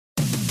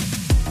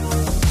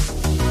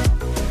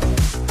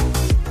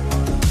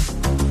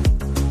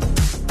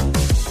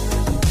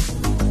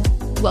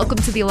Welcome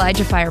to the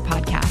ElijahFire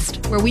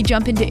podcast, where we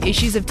jump into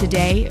issues of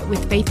today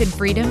with faith and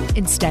freedom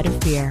instead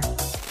of fear.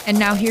 And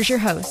now here's your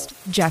host,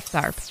 Jeff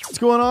Tharp. What's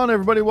going on,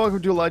 everybody?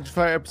 Welcome to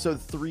ElijahFire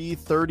episode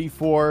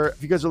 334.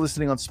 If you guys are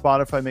listening on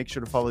Spotify, make sure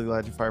to follow the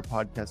ElijahFire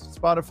podcast on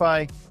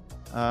Spotify.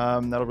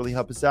 That'll really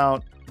help us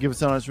out. Give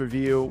us an honest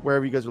review.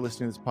 Wherever you guys are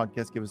listening to this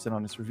podcast, give us an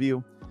honest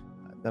review.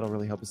 That'll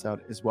really help us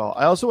out as well.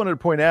 I also wanted to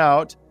point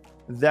out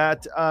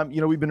that,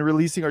 we've been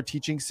releasing our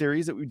teaching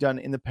series that we've done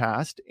in the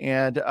past,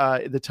 and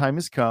the time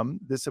has come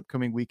this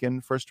upcoming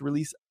weekend for us to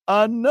release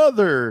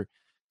another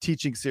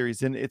teaching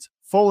series, and it's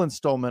full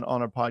installment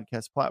on our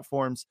podcast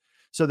platforms.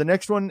 So the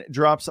next one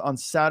drops on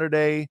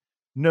Saturday,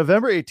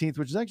 November 18th,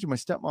 which is actually my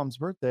stepmom's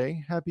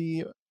birthday.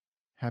 Happy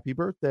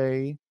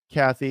birthday,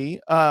 Kathy.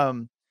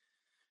 But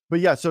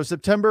yeah, so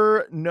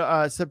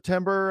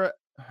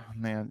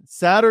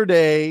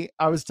Saturday,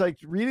 I was like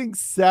reading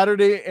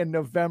Saturday and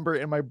November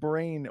and my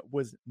brain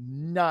was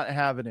not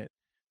having it.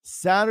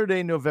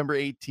 Saturday, November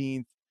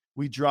 18th,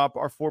 we drop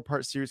our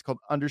 4-part series called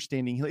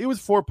Understanding Healing. It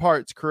was 4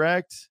 parts,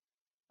 correct?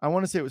 I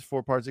want to say it was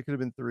 4 parts. It could have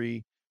been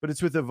 3, but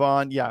it's with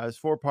Yvonne. Yeah, it was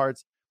 4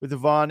 parts with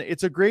Yvonne.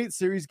 It's a great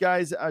series,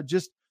 guys.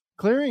 Just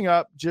clearing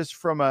up just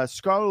from a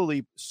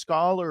scholarly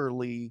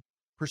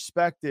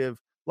perspective,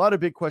 a lot of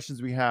big questions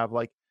we have,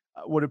 like,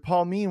 what did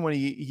Paul mean when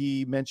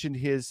he mentioned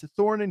his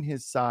thorn in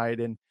his side,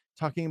 and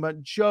talking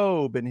about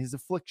Job and his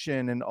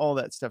affliction and all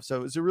that stuff. So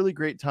it was a really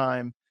great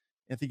time.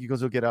 I think you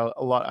guys will get a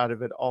lot out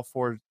of it. All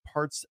 4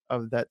 parts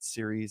of that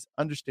series,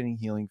 Understanding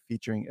Healing,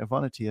 featuring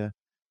Ivanatia,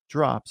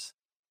 drops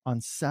on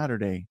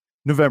Saturday,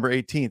 November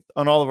 18th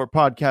on all of our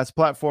podcast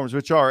platforms,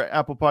 which are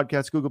Apple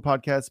Podcasts, Google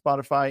Podcasts,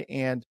 Spotify,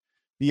 and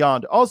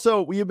beyond.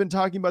 Also, we have been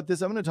talking about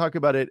this. I'm going to talk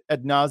about it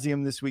ad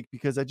nauseum this week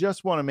because I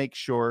just want to make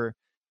sure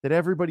that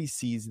everybody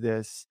sees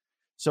this.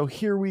 So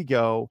here we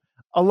go.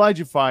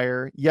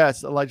 ElijahFire.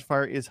 Yes,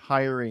 ElijahFire is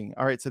hiring.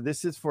 All right. So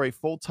this is for a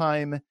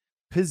full-time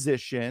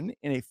position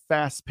in a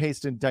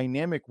fast-paced and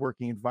dynamic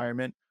working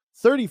environment,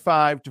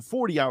 35 to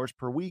 40 hours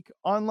per week,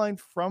 online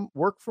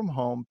work from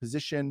home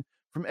position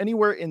from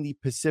anywhere in the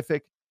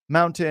Pacific,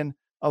 Mountain,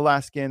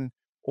 Alaskan,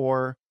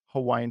 or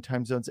Hawaiian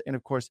time zones. And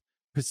of course,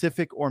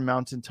 Pacific or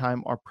Mountain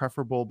time are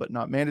preferable, but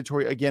not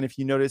mandatory. Again, if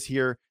you notice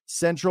here,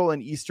 Central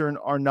and Eastern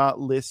are not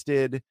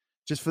listed.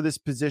 Just for this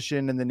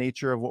position and the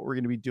nature of what we're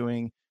going to be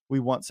doing, we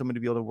want someone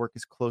to be able to work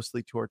as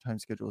closely to our time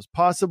schedule as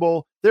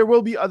possible. There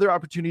will be other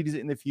opportunities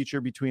in the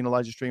future between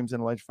Elijah Streams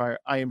and ElijahFire,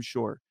 I am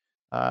sure,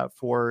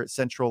 for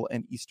Central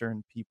and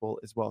Eastern people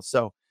as well.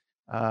 So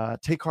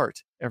take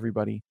heart,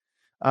 everybody.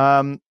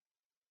 All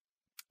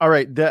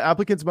right. The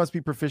applicants must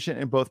be proficient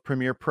in both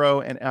Premiere Pro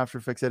and After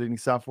Effects editing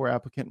software.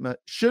 Applicant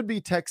should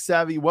be tech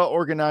savvy, well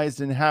organized,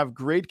 and have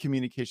great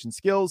communication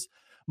skills.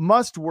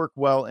 Must work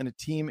well in a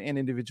team and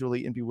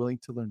individually, and be willing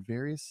to learn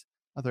various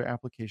other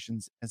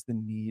applications as the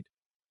need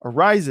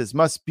arises.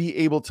 Must be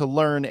able to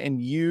learn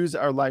and use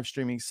our live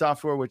streaming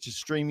software, which is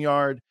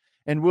StreamYard,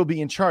 and will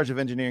be in charge of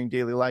engineering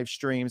daily live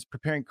streams,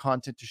 preparing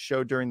content to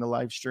show during the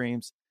live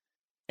streams,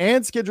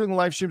 and scheduling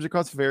live streams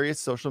across various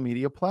social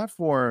media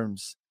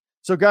platforms.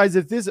 So guys,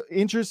 if this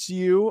interests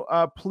you,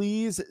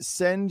 please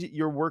send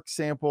your work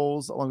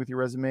samples along with your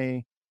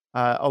resume,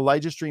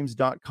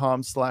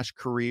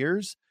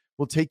 ElijahStreams.com/careers.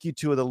 We'll take you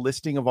to the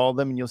listing of all of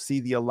them, and you'll see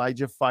the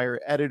ElijahFire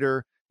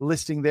editor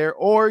listing there,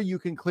 or you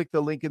can click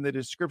the link in the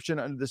description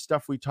under the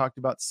stuff we talked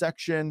about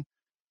section,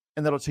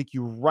 and that'll take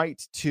you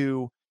right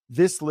to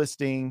this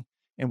listing.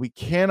 And we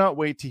cannot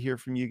wait to hear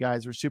from you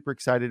guys. We're super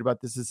excited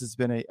about this. This has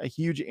been a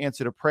huge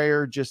answer to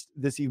prayer, just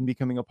this even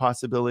becoming a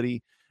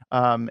possibility.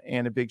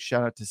 And a big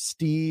shout out to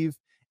Steve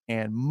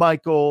and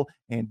Michael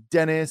and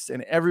Dennis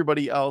and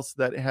everybody else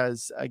that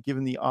has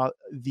given the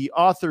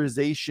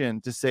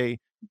authorization to say,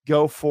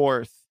 go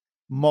forth,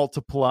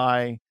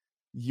 multiply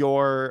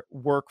your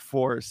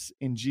workforce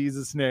in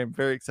Jesus' name.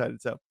 Very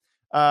excited. So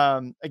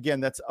again,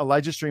 that's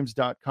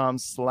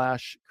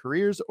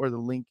ElijahStreams.com/careers, or the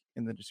link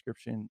in the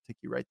description take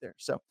you right there.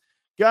 So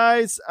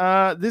guys,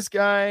 this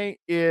guy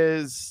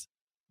is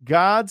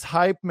God's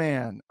hype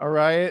man. All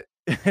right.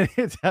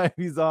 Anytime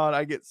he's on,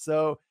 I get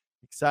so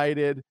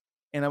excited,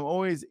 and I'm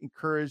always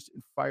encouraged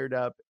and fired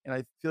up. And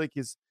I feel like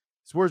his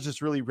words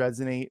just really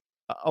resonate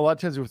a lot of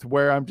times with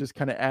where I'm just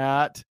kind of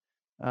at.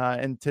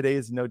 And today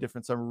is no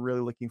different. So I'm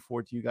really looking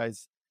forward to you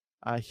guys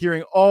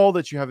hearing all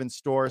that you have in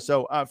store.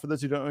 So for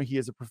those who don't know, he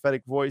is a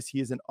prophetic voice. He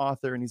is an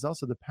author, and he's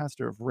also the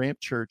pastor of Ramp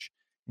Church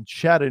in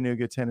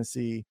Chattanooga,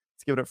 Tennessee.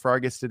 Let's give it up for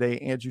our guest today,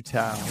 Andrew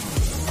TOWE.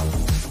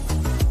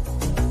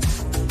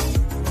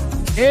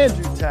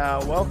 Andrew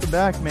TOWE, welcome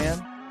back,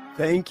 man.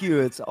 Thank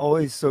you. It's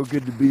always so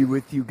good to be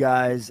with you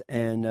guys.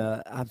 And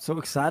I'm so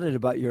excited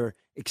about your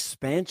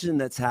expansion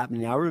that's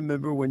happening. I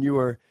remember when you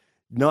were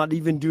not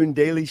even doing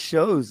daily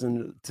shows,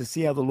 and to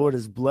see how the Lord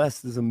has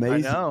blessed is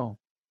amazing. I know.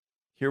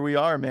 Here we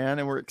are, man,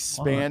 and we're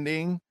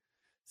expanding.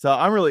 So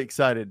I'm really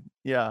excited.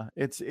 Yeah,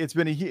 it's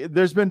been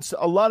there's been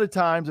a lot of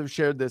times I've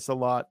shared this a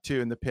lot too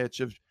in the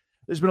pitch of.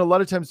 There's been a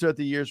lot of times throughout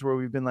the years where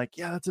we've been like,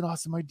 yeah, that's an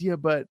awesome idea,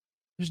 but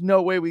there's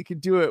no way we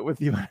could do it with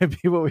the amount of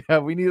people we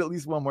have. We need at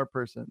least one more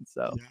person.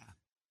 So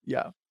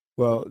yeah.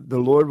 Well, the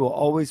Lord will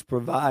always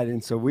provide.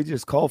 And so we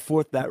just call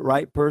forth that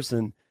right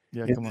person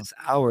Yeah, in come on. this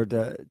hour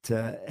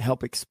to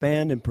help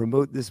expand and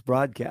promote this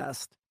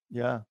broadcast.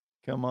 Yeah,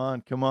 come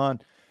on, come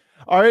on.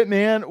 All right,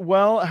 man.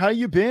 Well, how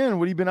you been?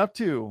 What have you been up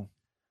to?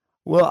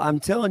 Well, I'm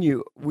telling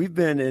you, we've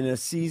been in a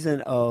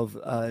season of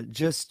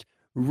just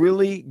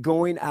really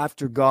going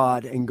after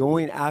God and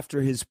going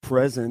after his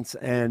presence.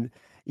 And,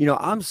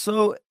 I'm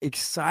so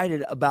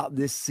excited about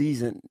this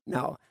season.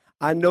 Now,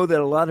 I know that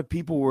a lot of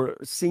people were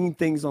seeing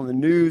things on the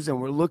news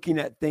and we're looking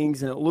at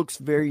things and it looks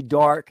very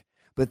dark.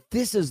 But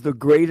this is the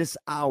greatest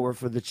hour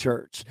for the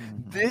church.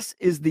 This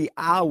is the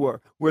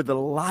hour where the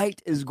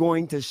light is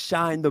going to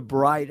shine the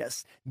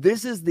brightest.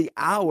 This is the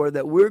hour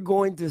that we're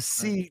going to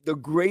see the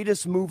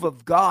greatest move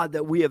of God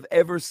that we have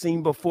ever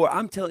seen before.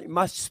 I'm telling you,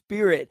 my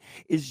spirit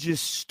is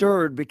just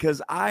stirred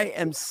because I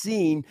am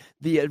seeing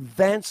the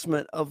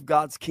advancement of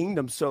God's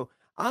kingdom. So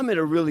I'm in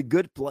a really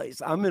good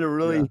place. I'm in a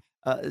really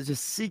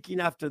just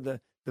seeking after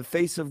the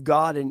face of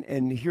God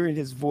and hearing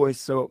his voice.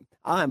 So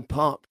I'm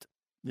pumped.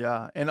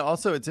 Yeah. And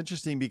also it's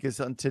interesting because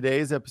on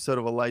today's episode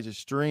of Elijah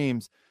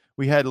Streams,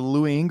 we had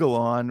Louis Engel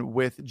on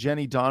with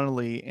Jenny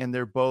Donnelly, and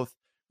they're both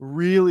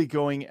really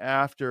going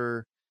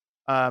after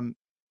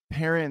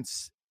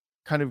parents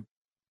kind of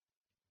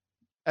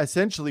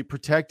essentially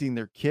protecting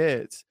their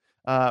kids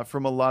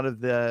from a lot of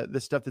the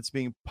stuff that's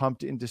being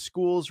pumped into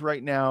schools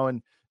right now.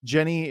 And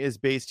Jenny is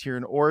based here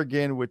in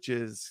Oregon, which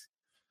is,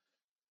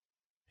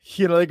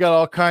 they got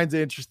all kinds of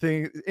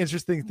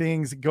interesting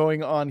things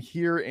going on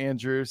here,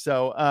 Andrew.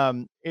 So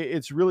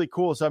it's really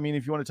cool. So I mean,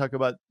 if you want to talk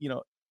about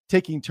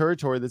taking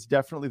territory, there's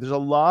a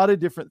lot of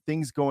different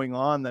things going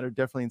on that are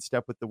definitely in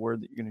step with the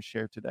word that you're going to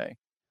share today.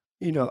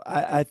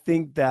 I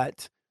think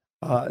that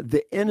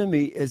the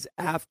enemy is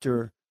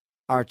after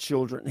our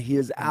children. He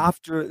is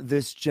after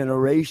this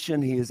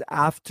generation. He is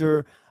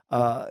after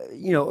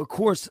of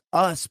course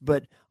us,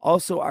 but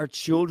also our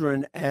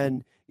children.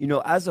 And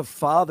as a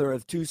father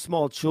of two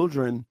small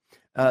children,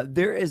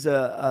 there is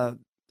a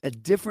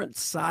different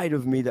side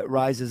of me that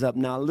rises up.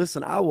 Now,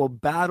 listen, I will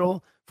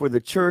battle for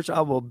the church.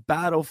 I will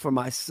battle for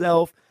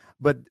myself.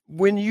 But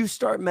when you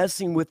start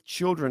messing with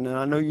children, and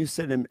I know you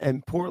said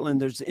in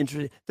Portland, there's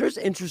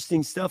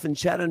interesting stuff in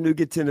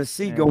Chattanooga,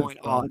 Tennessee going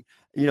on.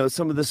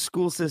 Some of the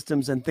school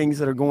systems and things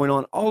that are going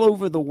on all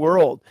over the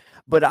world.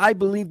 But I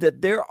believe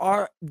that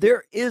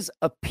there is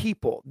a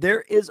people,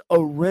 there is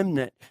a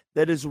remnant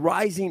that is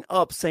rising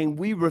up saying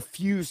we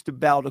refuse to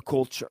bow to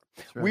culture.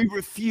 Right. We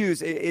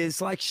refuse.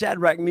 It's like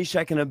Shadrach,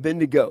 Meshach, and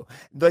Abednego.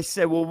 They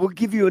said, well, we'll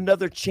give you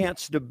another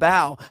chance to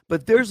bow.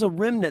 But there's a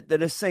remnant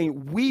that is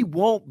saying we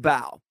won't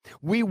bow.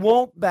 We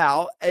won't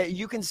bow.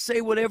 You can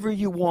say whatever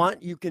you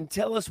want. You can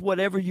tell us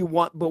whatever you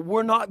want, but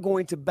we're not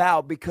going to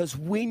bow because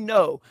we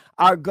know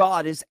our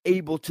God is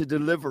able to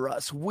deliver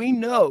us. We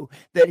know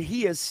that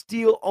he is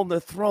still on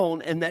the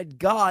throne and that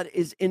God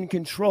is in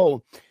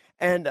control.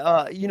 And,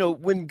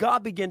 when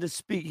God began to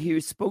speak, he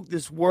spoke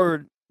this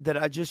word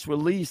that I just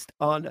released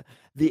on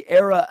the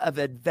era of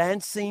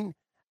advancing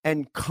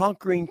and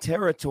conquering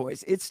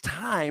territories. It's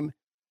time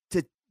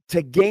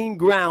to gain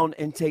ground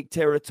and take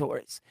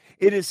territories.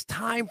 It is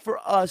time for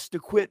us to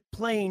quit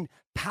playing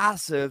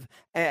passive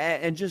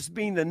and just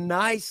being the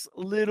nice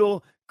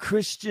little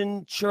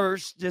Christian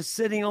church just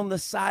sitting on the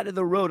side of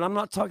the road. I'm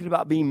not talking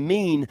about being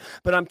mean,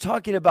 but I'm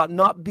talking about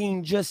not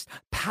being just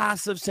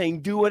passive, saying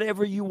do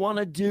whatever you want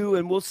to do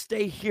and we'll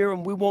stay here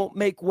and we won't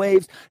make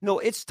waves. No,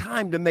 it's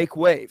time to make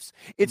waves.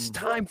 It's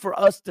time for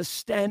us to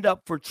stand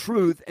up for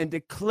truth and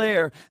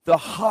declare the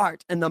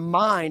heart and the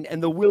mind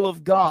and the will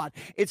of God.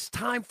 It's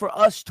time for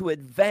us to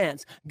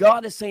advance.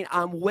 God is saying,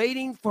 I'm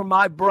waiting for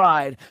my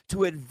bride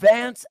to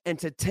advance and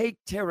to take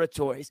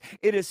territories.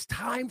 It is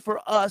time for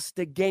us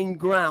to gain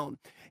ground.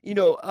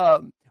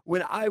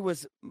 When I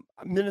was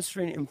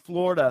ministering in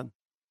Florida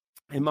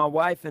and my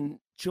wife and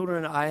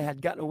children and I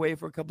had gotten away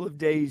for a couple of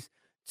days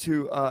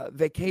to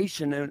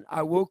vacation, and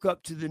I woke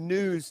up to the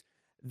news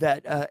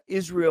that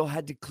Israel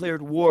had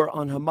declared war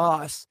on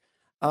Hamas.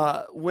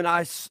 When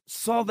I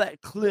saw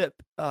that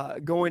clip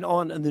going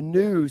on in the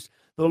news,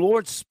 the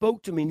Lord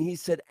spoke to me and he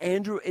said,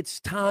 Andrew, it's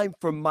time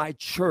for my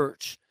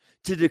church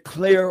to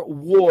declare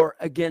war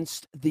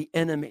against the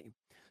enemy.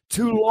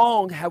 Too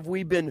long have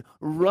we been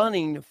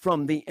running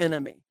from the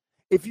enemy.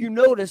 If you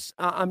notice,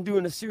 I'm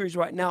doing a series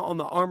right now on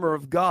the armor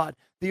of God.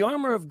 The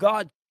armor of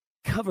God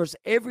covers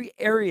every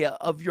area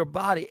of your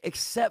body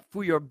except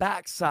for your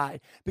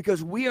backside,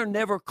 because we are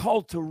never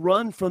called to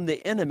run from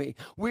the enemy.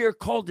 We are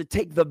called to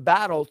take the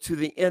battle to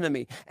the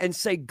enemy and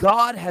say,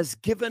 God has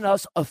given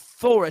us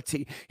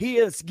authority. He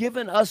has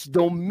given us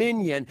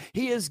dominion.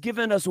 He has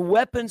given us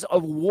weapons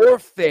of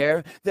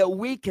warfare that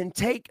we can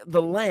take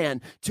the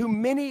land. Too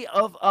many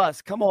of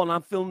us, come on,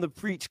 I'm feeling the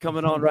preach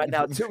coming on right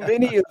now. Too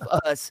many of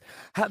us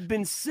have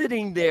been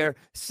sitting there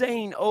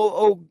saying,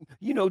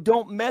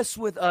 don't mess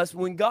with us,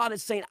 when God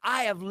is saying,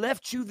 I have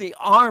left you the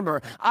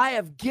armor. I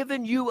have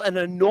given you an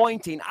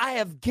anointing. I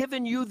have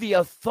given you the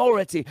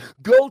authority.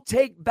 Go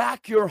take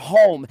back your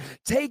home.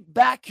 Take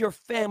back your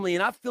family.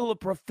 And I feel a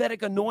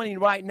prophetic anointing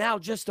right now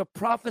just to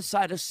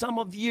prophesy to some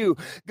of you.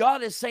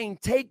 God is saying,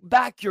 take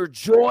back your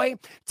joy.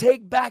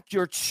 Take back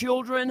your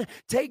children.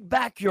 Take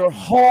back your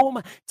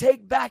home.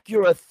 Take back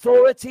your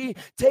authority.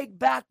 Take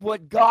back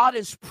what God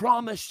has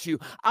promised you.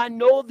 I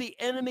know the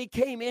enemy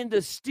came in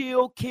to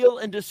steal, kill,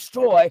 and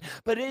destroy,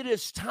 but it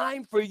is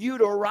time for you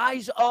to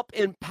rise up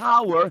in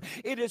power.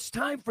 It is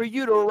time for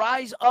you to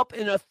rise up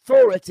in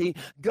authority.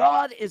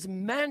 God is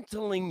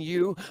mantling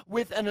you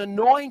with an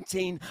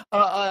anointing.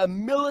 A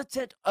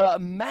militant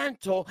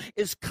mantle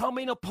is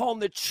coming upon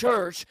the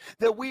church,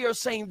 that we are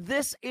saying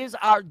this is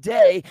our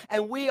day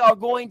and we are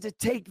going to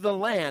take the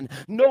land.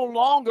 No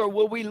longer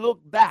will we look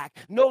back.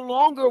 No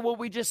longer will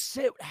we just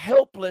sit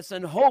helpless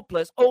and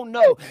hopeless. Oh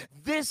no,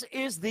 this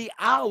is the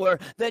hour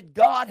that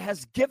God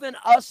has given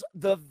us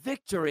the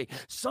victory.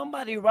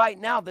 Somebody right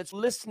now that's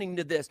listening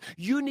to this,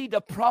 you need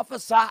to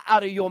prophesy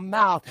out of your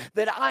mouth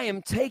that I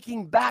am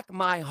taking back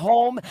my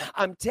home.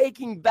 I'm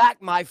taking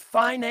back my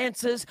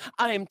finances.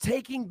 I am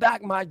taking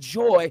back my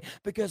joy,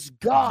 because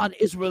God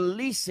is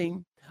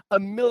releasing a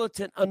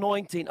militant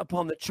anointing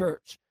upon the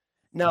church.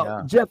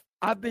 Now, Jeff,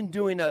 I've been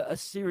doing a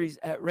series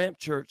at Ramp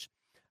Church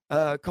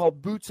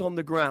called Boots on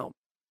the Ground.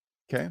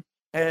 Okay.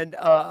 And,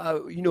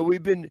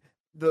 we've been,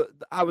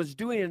 I was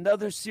doing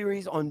another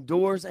series on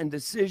doors and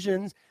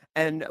decisions.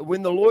 And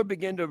when the Lord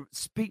began to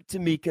speak to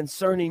me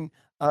concerning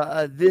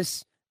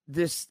this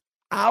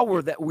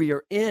hour that we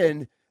are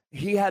in,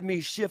 he had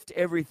me shift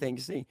everything.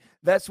 See,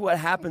 that's what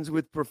happens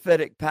with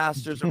prophetic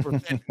pastors or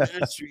prophetic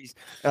ministries.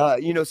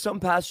 Some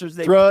pastors,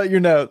 they throw out your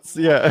notes.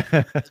 Yeah.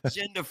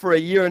 agenda for a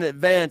year in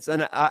advance.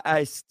 And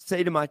I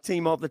say to my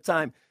team all the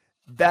time,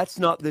 that's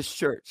not this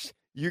church.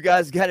 You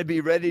guys got to be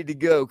ready to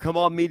go. Come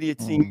on, media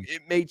team.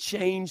 It may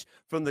change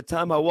from the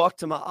time I walk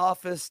to my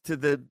office to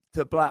the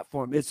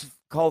platform. It's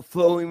called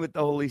Flowing with the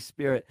Holy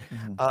Spirit.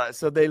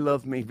 So they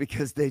love me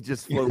because they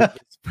just flow with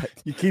this. But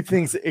you keep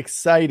things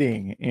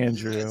exciting,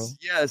 Andrew.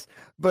 Yes.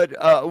 But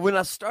when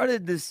I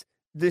started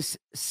this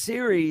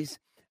series,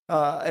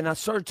 and I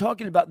started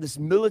talking about this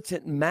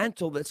militant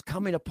mantle that's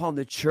coming upon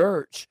the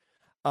church,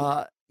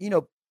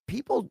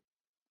 people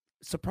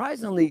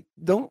surprisingly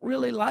don't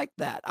really like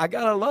that. I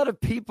got a lot of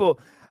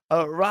people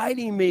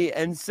writing me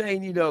and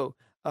saying,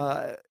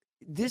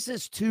 this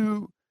is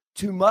too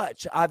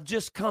much. I've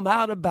just come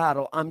out of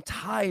battle. I'm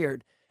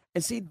tired.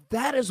 And see,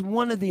 that is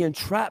one of the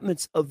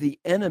entrapments of the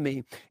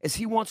enemy, is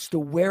he wants to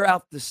wear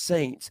out the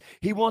saints.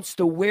 He wants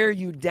to wear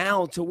you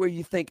down to where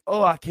you think,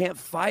 oh, I can't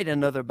fight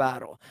another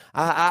battle.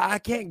 I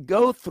can't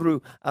go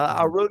through.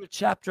 I wrote a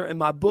chapter in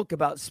my book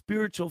about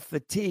spiritual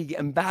fatigue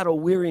and battle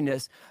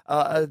weariness.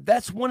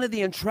 That's one of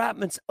the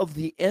entrapments of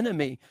the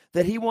enemy,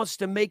 that he wants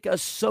to make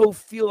us so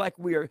feel like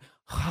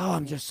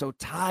I'm just so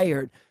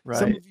tired. Right.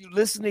 Some of you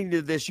listening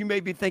to this, you may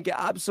be thinking,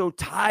 I'm so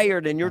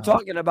tired, and you're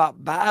talking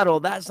about battle.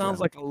 That sounds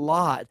like a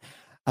lot.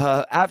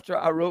 After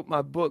I wrote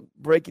my book,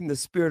 Breaking the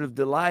Spirit of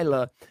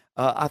Delilah,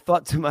 I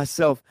thought to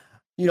myself,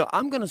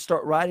 I'm going to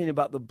start writing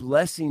about the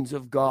blessings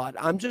of God.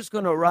 I'm just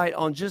going to write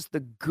on just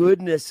the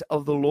goodness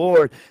of the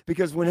Lord,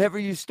 because whenever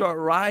you start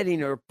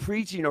writing or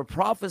preaching or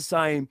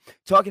prophesying,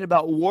 talking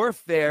about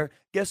warfare,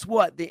 guess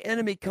what? The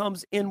enemy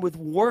comes in with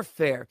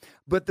warfare.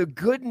 But the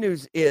good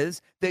news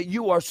is that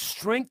you are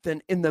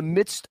strengthened in the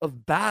midst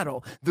of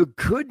battle. The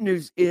good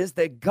news is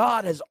that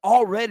God has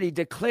already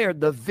declared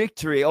the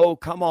victory. Oh,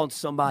 come on,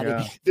 somebody.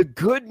 Yeah. The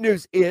good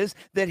news is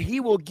that he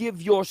will give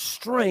you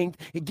strength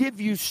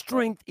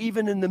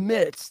even in the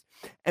midst.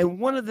 And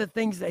one of the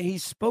things that he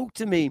spoke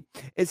to me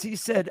is he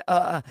said,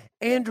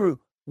 Andrew,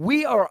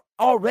 we are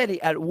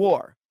already at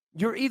war.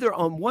 You're either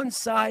on one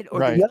side or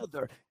the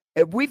other.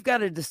 And we've got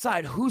to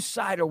decide whose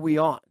side are we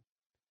on.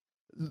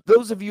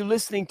 Those of you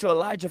listening to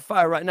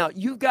ElijahFire right now,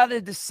 you've got to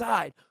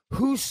decide,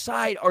 whose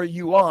side are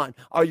you on?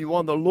 Are you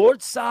on the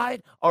Lord's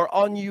side, or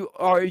are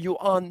you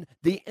on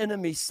the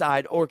enemy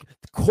side, or the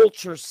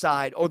culture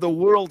side, or the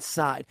world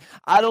side?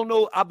 I don't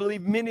know. I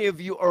believe many of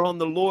you are on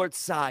the Lord's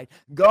side.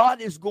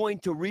 God is going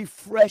to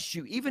refresh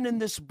you. Even in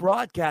this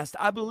broadcast,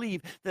 I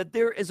believe that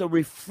there is a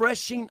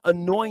refreshing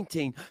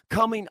anointing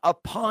coming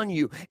upon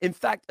you. In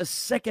fact, a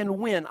second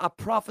wind, I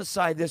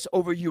prophesy this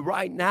over you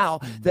right now,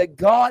 that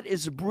God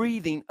is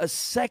breathing a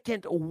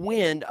second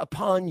wind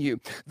upon you.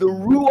 The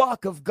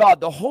Ruach of God,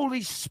 the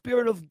Holy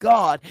Spirit of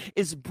God,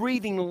 is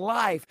breathing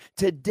life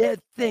to dead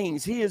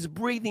things. He is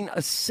breathing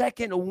a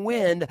second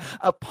wind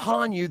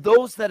upon you.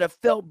 Those that have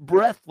felt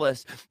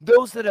breathless,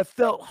 those that have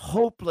felt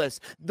hopeless,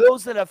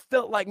 those that have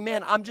felt like,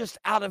 man, I'm just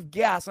out of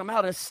gas, I'm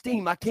out of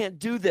steam, I can't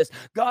do this.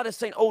 God is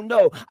saying, oh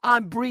no,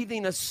 I'm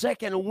breathing a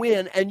second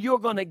wind, and you're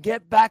going to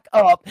get back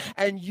up,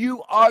 and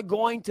you are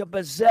going to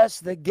possess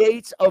the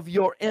gates of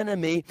your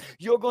enemy.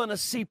 You're going to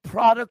see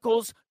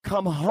prodigals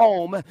come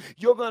home.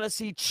 You're going to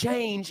see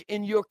change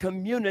in your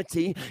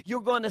community.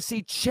 You're going to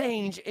see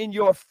change in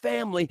your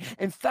family.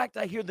 In fact,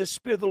 I hear the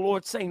Spirit of the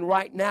Lord saying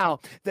right now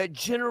that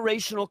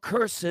generational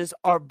curses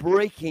are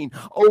breaking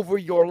over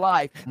your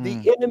life.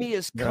 The enemy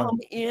has come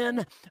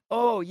in.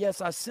 Oh,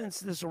 yes, I sense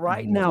this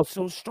right now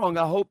so strong.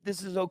 I hope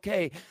this is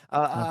okay.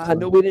 I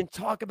know we didn't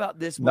talk about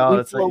this, but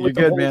we flow with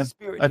the Holy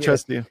Spirit I here.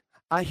 trust you.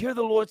 I hear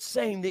the Lord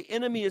saying the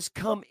enemy has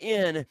come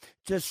in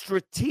to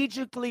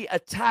strategically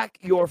attack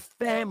your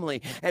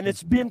family. And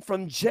it's been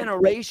from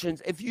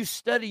generations. If you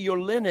study your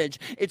lineage,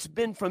 it's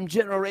been from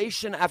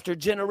generation after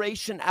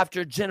generation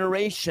after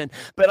generation.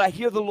 But I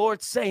hear the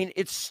Lord saying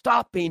it's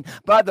stopping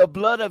by the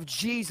blood of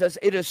Jesus.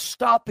 It is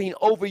stopping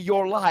over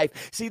your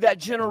life. See, that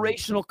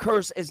generational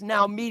curse is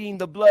now meeting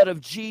the blood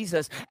of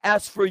Jesus.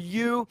 As for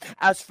you,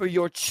 as for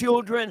your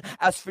children,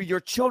 as for your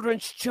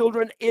children's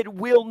children, it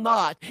will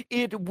not.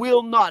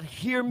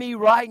 Hear me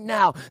right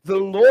now. The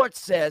Lord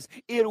says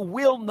it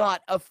will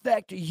not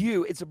affect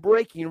you. It's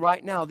breaking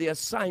right now. The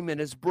assignment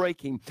is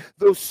breaking.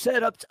 Those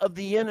setups of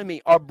the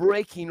enemy are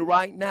breaking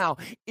right now.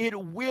 It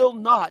will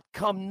not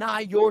come nigh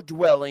your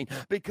dwelling,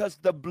 because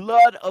the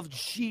blood of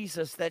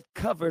Jesus that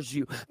covers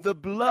you, the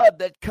blood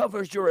that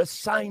covers your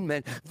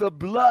assignment, the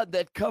blood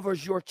that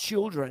covers your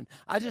children.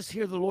 I just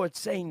hear the Lord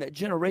saying that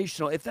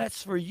generational, if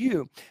that's for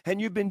you and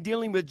you've been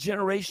dealing with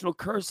generational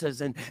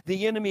curses and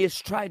the enemy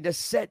has tried to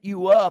set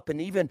you up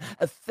and even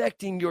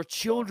affecting your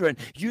children,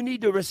 you need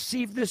to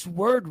receive this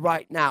word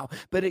right now.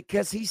 But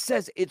because he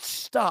says it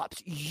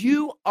stops.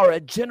 You are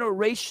a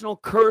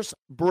generational curse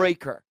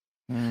breaker.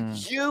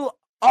 You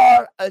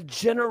are a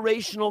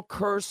generational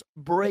curse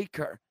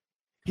breaker.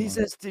 He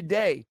says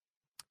today,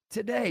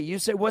 you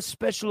say, what's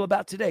special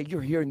about today?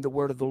 You're hearing the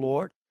word of the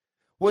Lord.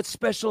 What's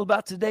special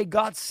about today?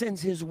 God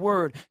sends his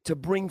word to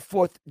bring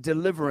forth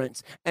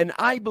deliverance. And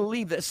I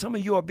believe that some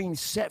of you are being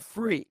set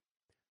free.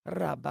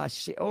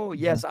 Oh,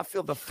 yes, I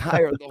feel the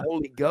fire of the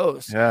Holy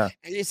Ghost. And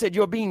he said,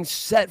 you're being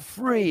set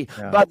free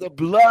by the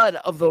blood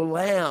of the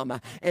Lamb.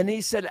 And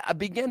he said, I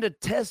begin to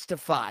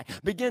testify,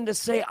 begin to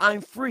say,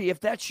 I'm free. If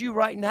that's you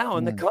right now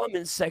in the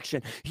comments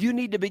section, you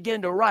need to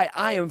begin to write,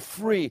 I am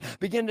free.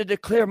 Begin to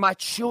declare, my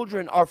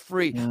children are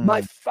free.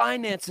 My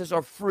finances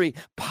are free.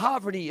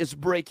 Poverty is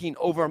breaking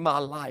over my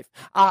life.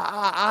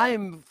 I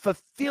am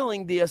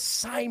fulfilling the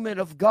assignment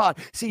of God.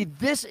 See,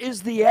 this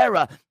is the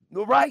era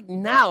right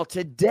now,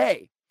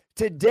 today.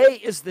 Today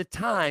is the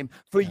time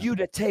for you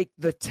to take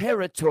the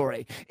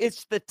territory.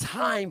 It's the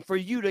time for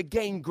you to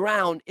gain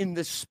ground in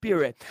the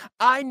spirit.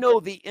 I know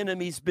the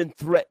enemy's been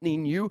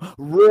threatening you,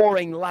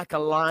 roaring like a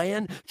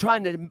lion,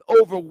 trying to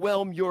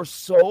overwhelm your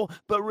soul.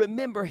 But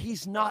remember,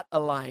 he's not a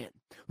lion.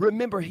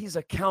 Remember, he's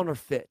a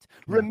counterfeit.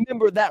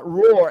 Remember, that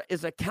roar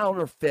is a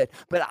counterfeit.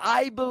 But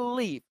I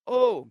believe,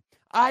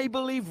 I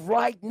believe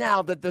right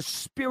now that the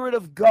Spirit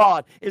of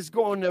God is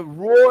going to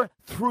roar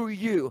through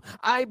you.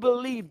 I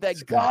believe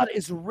that God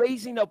is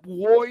raising up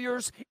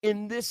warriors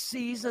in this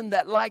season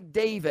that, like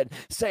David,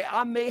 say,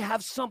 I may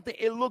have something,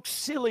 it looks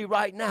silly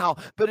right now,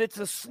 but it's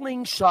a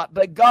slingshot,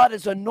 but God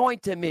has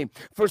anointed me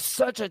for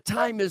such a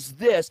time as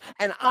this,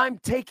 and I'm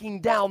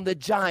taking down the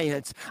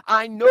giants.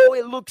 I know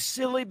it looks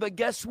silly, but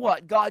guess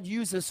what? God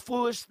uses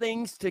foolish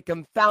things to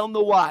confound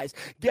the wise.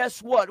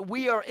 Guess what?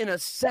 We are in a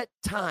set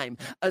time,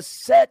 a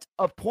set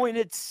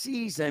appointed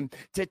season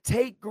to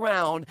take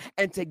ground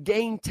and to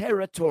gain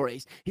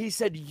territories. He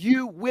said,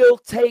 you will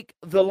take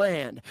the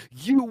land.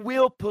 You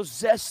will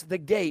possess the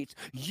gates.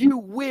 You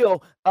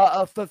will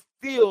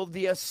fulfill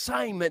the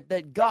assignment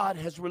that God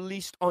has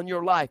released on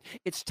your life.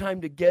 It's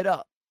time to get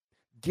up.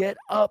 Get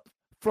up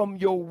from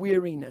your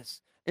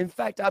weariness. In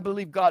fact, I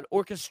believe God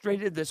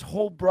orchestrated this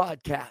whole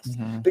broadcast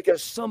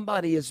because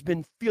somebody has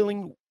been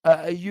feeling,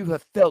 you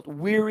have felt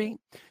weary,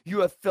 you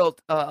have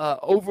felt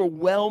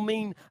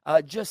overwhelming,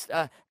 just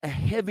a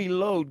heavy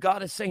load.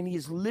 God is saying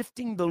he's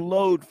lifting the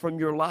load from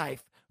your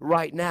life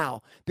right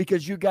now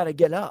because you got to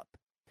get up.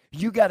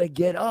 You got to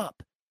get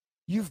up.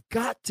 You've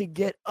got to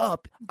get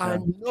up. I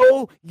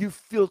know you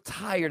feel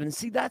tired. And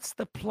see, that's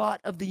the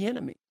plot of the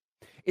enemy.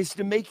 Is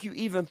to make you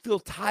even feel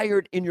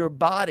tired in your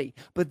body.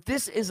 But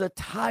this is a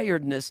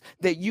tiredness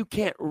that you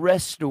can't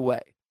rest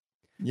away.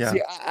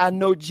 See, I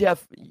know,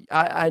 Jeff,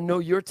 I know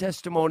your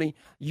testimony.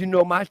 You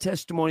know my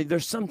testimony.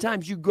 There's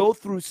sometimes you go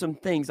through some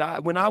things.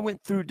 When I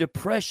went through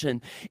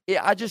depression,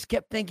 I just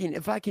kept thinking,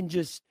 if I can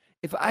just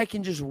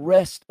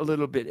rest a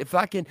little bit,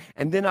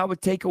 and then I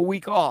would take a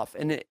week off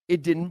and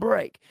it didn't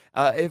break.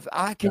 If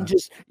I can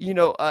just,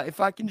 if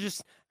I can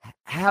just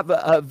have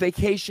a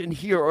vacation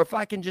here, or if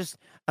I can just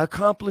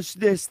accomplish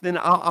this, then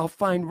I'll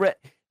find rest.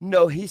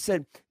 No, he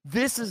said,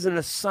 this is an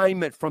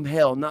assignment from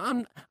hell.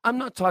 Now, I'm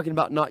not talking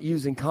about not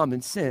using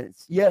common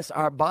sense. Yes,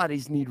 our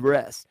bodies need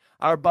rest.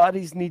 Our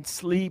bodies need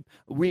sleep.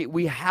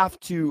 We have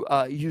to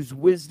use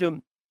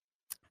wisdom.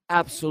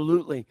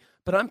 Absolutely.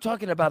 But I'm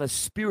talking about a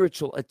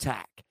spiritual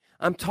attack.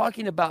 I'm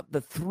talking about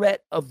the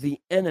threat of the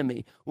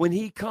enemy when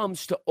he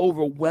comes to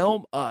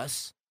overwhelm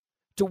us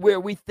to where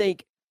we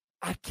think,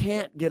 I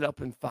can't get up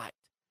and fight.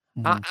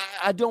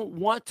 I don't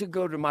want to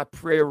go to my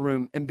prayer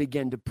room and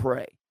begin to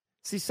pray.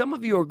 See, some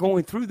of you are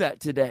going through that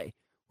today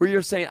where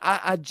you're saying,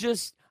 I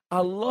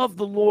love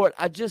the Lord.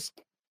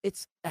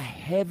 It's a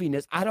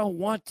heaviness. I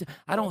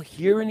don't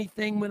hear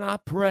anything when I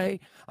pray.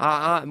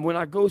 When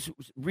I go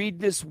read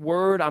this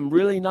word, I'm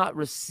really not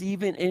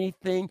receiving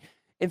anything.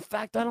 In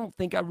fact, I don't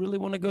think I really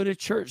want to go to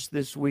church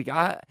this week.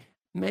 I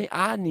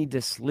need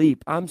to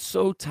sleep. I'm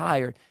so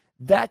tired.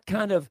 That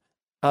kind of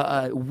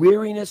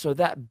weariness or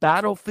that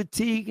battle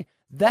fatigue,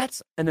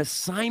 that's an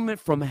assignment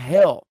from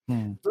hell.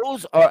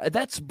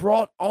 That's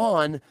brought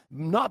on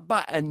not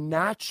by a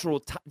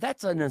natural,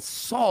 that's an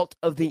assault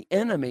of the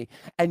enemy.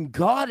 And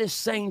God is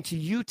saying to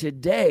you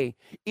today,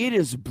 it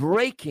is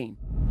breaking.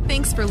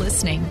 Thanks for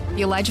listening.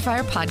 The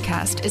ElijahFire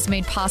podcast is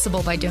made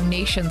possible by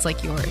donations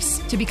like yours.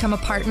 To become a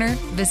partner,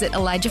 visit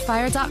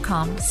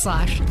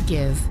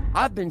ElijahFire.com/give.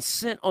 I've been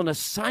sent on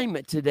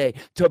assignment today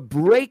to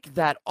break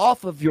that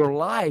off of your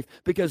life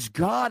because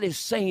God is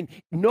saying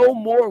no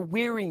more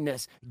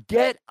weariness.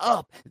 Get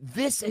up.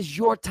 This is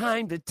your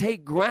time to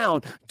take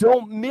ground.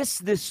 Don't miss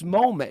this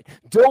moment.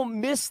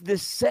 Don't miss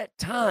this set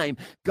time.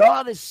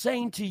 God is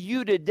saying to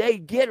you today,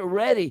 get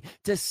ready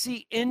to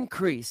see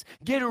increase.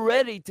 Get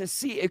ready to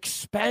see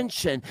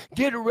expansion.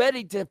 Get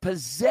ready to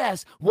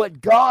possess what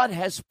God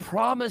has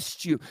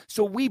promised you.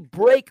 So we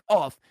break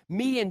off,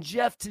 me and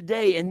Jeff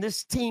today and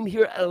this team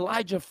here at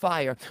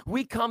ElijahFire,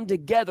 we come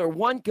together.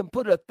 One can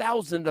put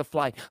 1,000 to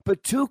flight,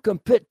 but two can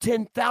put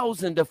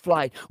 10,000 to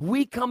flight.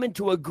 We come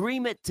into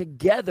agreement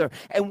together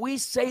and we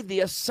say the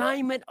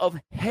assignment of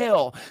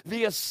hell,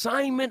 the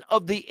assignment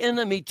of the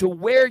enemy to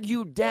wear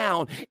you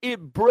down,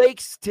 it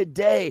breaks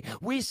today.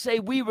 We say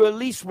we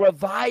release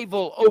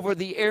revival over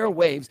the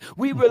airwaves.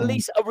 We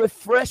release a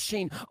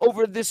refreshing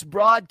over this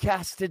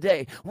broadcast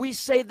today. We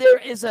say there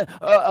is a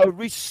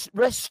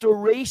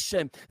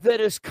restoration that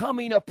is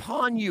coming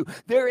upon you.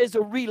 There is a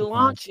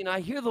relaunching.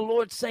 I hear the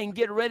Lord saying,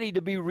 get ready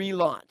to be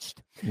relaunched.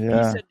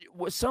 Yeah. He said,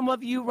 some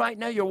of you right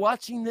now, you're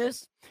watching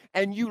this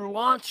and you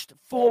launched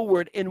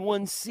forward in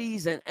one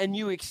season and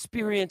you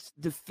experienced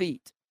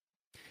defeat.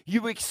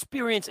 You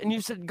experienced, and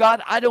you said,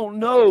 God, I don't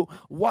know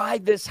why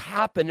this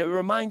happened. It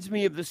reminds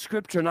me of the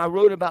scripture, and I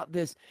wrote about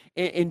this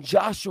in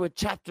Joshua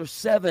chapter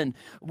 7,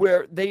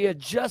 where they had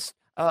just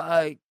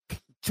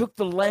took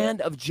the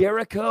land of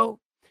Jericho.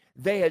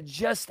 They had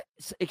just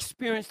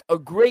experienced a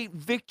great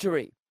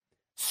victory,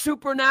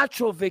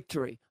 supernatural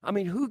victory. I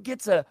mean, who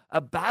gets a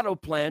battle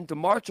plan to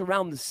march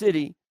around the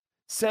city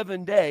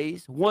 7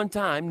 days, one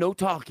time, no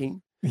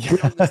talking,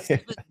 on the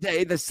seventh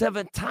day, the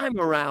seventh time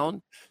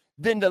around,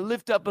 then to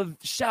lift up a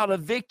shout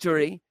of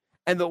victory,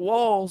 and the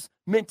walls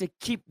meant to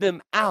keep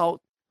them out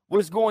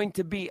was going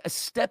to be a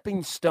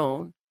stepping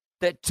stone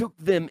that took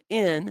them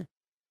in.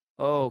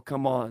 Oh,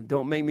 come on.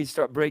 Don't make me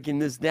start breaking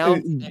this down.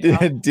 Do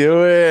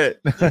it.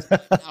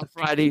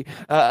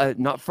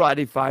 Not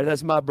Friday Fire.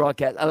 That's my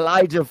broadcast.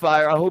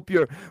 ElijahFire. I hope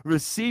you're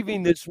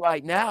receiving this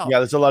right now. Yeah,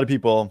 there's a lot of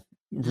people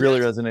really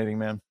resonating,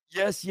 man.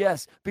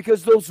 Yes.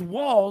 Because those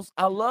walls,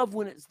 I love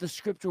when it's the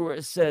scripture where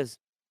it says,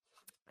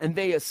 and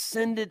they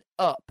ascended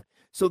up.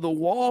 So the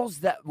walls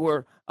that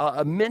were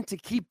meant to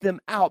keep them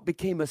out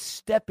became a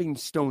stepping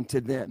stone to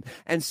them.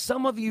 And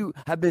some of you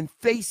have been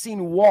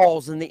facing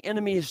walls, and the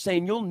enemy is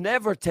saying, you'll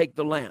never take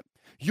the land.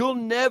 You'll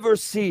never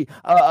see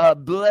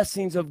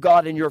blessings of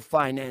God in your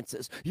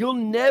finances. You'll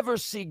never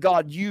see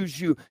God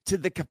use you to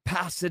the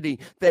capacity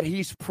that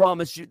he's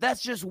promised you.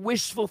 That's just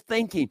wishful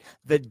thinking.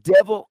 The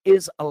devil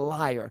is a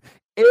liar.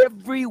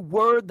 Every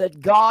word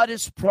that God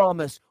has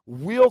promised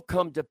will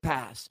come to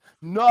pass.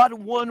 Not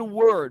one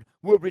word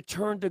will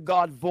return to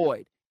God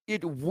void.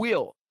 It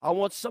will. I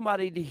want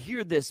somebody to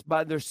hear this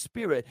by their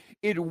spirit.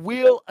 It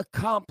will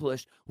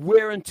accomplish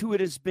whereunto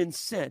it has been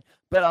sent.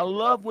 But I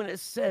love when it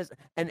says,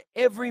 and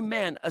every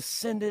man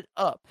ascended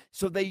up.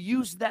 So they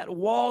used that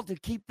wall to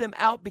keep them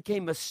out,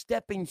 became a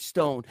stepping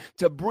stone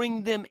to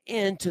bring them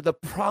into the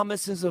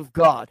promises of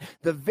God.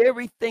 The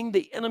very thing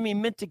the enemy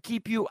meant to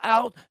keep you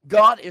out,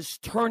 God is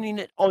turning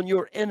it on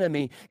your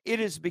enemy. It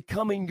is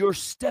becoming your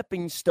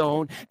stepping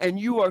stone, and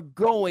you are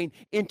going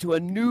into a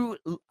new,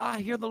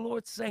 I hear the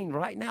Lord saying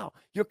right now,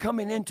 you're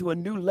coming into a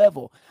new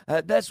level.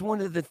 That's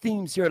one of the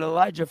themes here at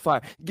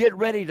ElijahFire. Get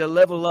ready to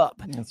level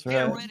up. That's right.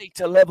 Get ready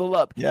to level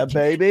up. Yeah,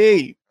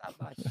 baby.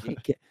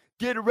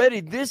 Get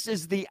ready. This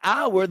is the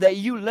hour that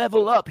you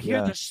level up.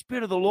 Hear the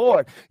Spirit of the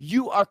Lord.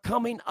 You are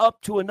coming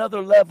up to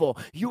another level.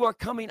 You are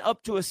coming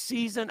up to a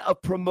season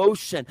of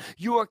promotion.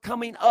 You are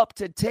coming up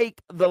to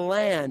take the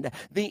land.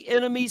 The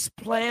enemy's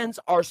plans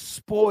are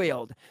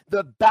spoiled.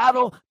 The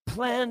battle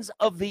plans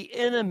of the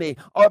enemy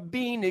are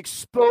being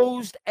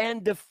exposed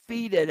and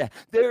defeated.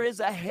 There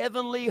is a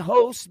heavenly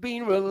host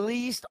being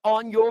released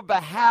on your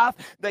behalf.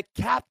 The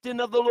captain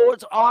of the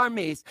Lord's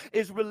armies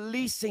is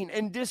releasing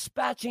and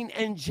dispatching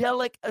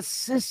angelic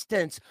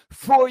assistance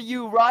for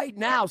you right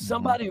now.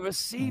 Somebody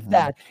receive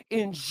that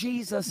in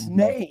Jesus'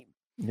 name.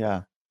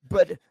 Yeah.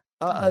 But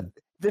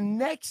the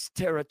next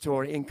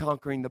territory in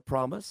conquering the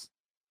promise,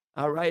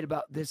 I write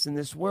about this in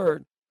this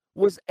word,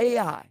 was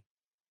Ai.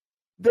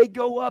 They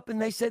go up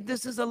and they said,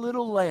 this is a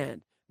little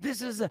land.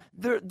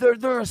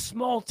 They're a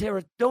small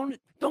territory.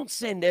 Don't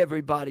send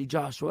everybody,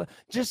 Joshua.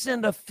 Just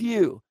send a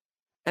few.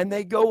 And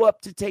they go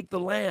up to take the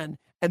land,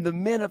 and the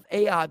men of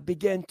Ai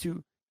began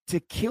to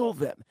kill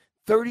them.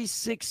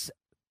 36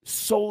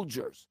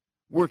 soldiers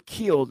were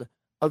killed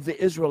of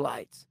the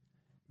Israelites.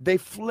 They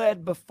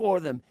fled before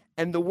them,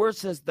 and the word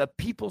says the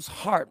people's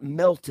heart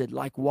melted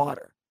like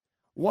water.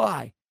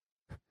 Why?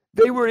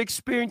 They were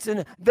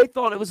experiencing, they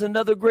thought it was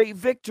another great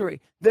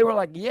victory. They were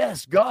like,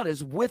 yes, God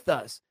is with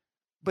us.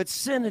 But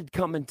sin had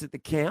come into the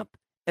camp,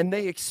 and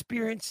they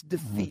experienced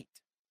defeat.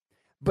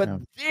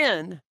 But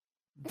then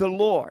the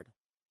Lord,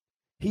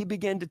 he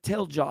began to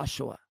tell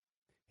Joshua,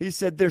 he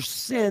said, there's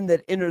sin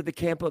that entered the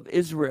camp of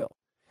Israel.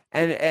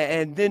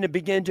 And then it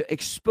began to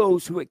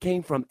expose who it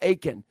came from,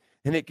 Achan.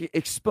 And it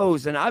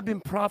exposed. And I've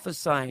been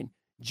prophesying,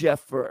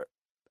 Jeff, for,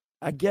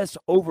 I guess,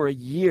 over a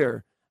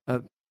year,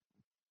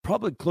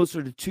 probably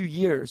closer to 2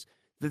 years,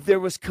 that there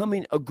was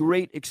coming a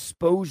great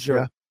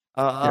exposure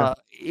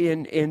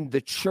in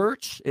the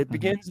church. It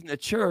begins in the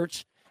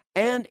church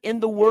and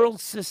in the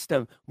world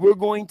system. We're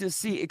going to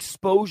see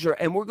exposure,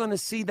 and we're going to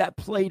see that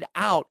played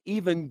out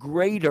even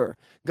greater.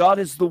 God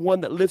is the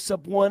one that lifts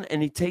up one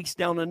and he takes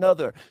down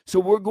another. So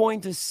we're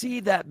going to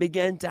see that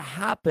begin to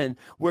happen,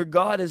 where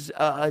God is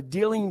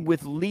dealing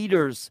with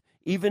leaders,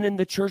 even in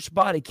the church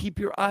body. Keep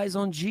your eyes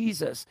on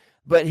Jesus.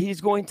 But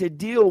he's going to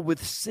deal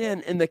with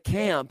sin in the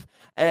camp.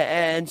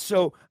 And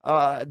so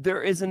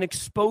there is an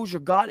exposure.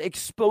 God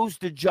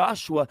exposed to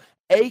Joshua.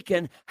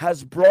 Achan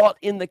has brought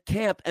in the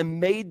camp and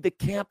made the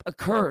camp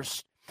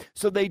accursed.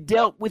 So they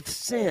dealt with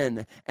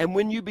sin. And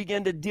when you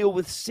begin to deal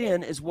with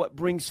sin is what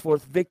brings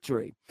forth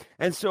victory.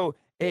 And so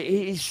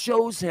he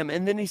shows him,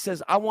 and then he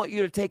says, I want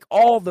you to take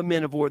all the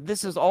men of war.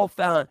 This is all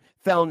found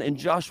in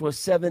Joshua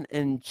 7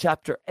 and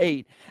chapter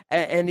 8.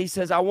 And he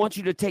says, I want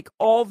you to take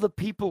all the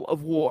people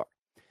of war.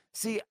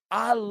 See,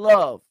 I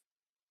love,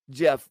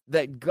 Jeff,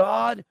 that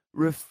God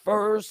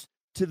refers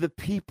to the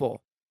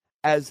people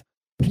as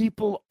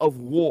people of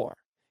war.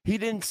 He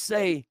didn't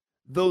say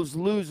those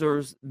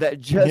losers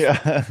that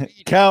just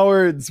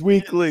cowards,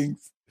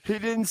 weaklings. He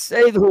didn't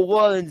say the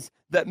ones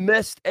that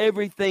messed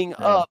everything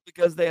up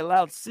because they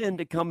allowed sin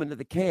to come into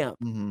the camp.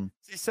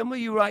 See, some of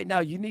you right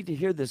now, you need to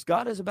hear this.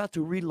 God is about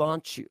to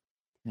relaunch you.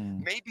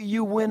 Maybe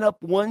you went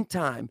up one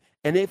time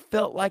and it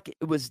felt like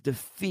it was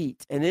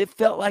defeat, and it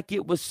felt like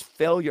it was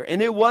failure,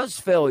 and it was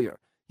failure.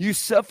 You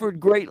suffered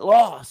great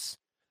loss,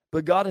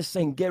 but God is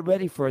saying, get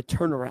ready for a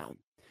turnaround.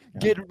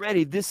 Get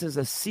ready. This is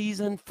a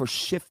season for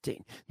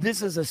shifting.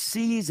 This is a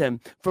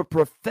season for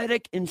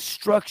prophetic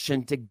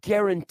instruction to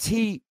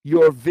guarantee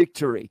your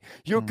victory.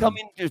 You're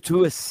coming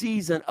to a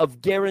season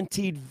of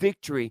guaranteed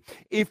victory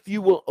if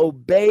you will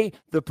obey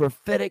the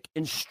prophetic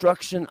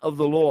instruction of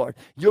the Lord.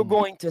 You're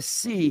going to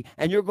see,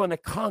 and you're going to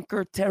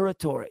conquer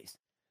territories.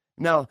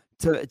 Now,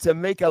 to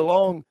make a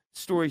long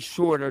story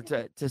short, or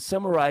to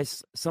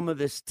summarize some of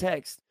this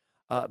text,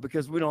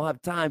 because we don't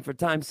have time, for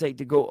time's sake,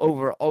 to go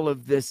over all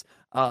of this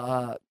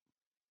all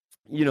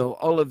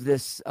of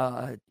this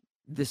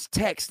this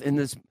text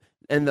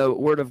in the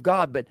Word of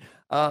God. But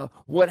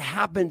what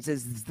happens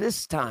is,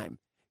 this time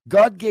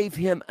God gave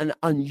him an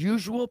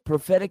unusual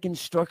prophetic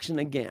instruction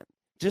again,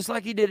 just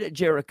like he did at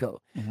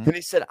Jericho. And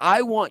he said,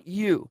 I want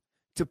you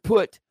to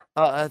put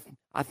I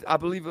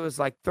believe it was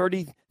like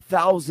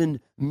 30,000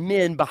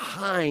 men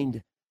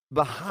behind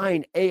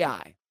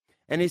Ai.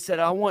 And he said,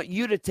 I want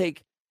you to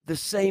take the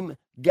same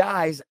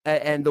guys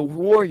and the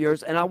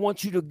warriors, and I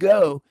want you to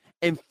go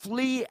and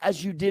flee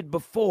as you did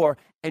before,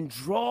 and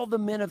draw the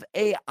men of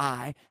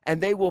Ai,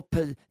 and they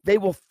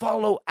will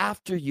follow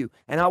after you.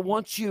 And I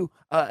want you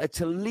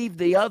to leave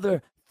the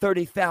other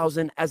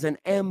 30,000 as an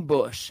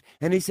ambush.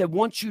 And he said,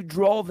 once you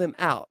draw them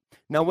out.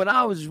 Now, when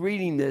I was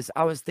reading this,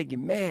 I was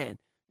thinking, man,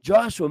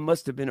 Joshua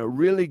must have been a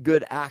really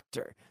good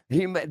actor.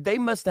 They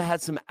must have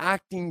had some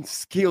acting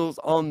skills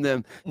on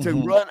them to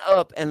run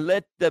up and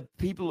let the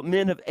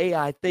men of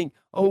Ai think,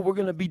 oh, we're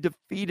going to be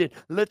defeated.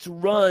 Let's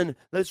run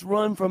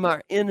from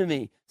our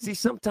enemy. See,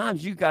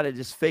 sometimes you got to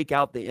just fake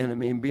out the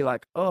enemy and be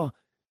like, oh,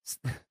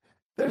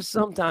 there's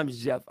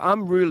sometimes, Jeff,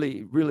 I'm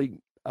really, really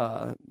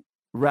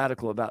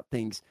radical about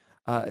things.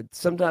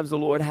 Sometimes the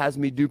Lord has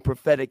me do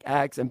prophetic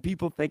acts and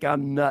people think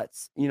I'm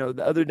nuts.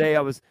 The other day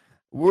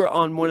we're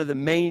on one of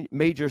the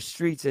major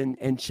streets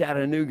in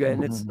Chattanooga,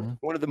 and it's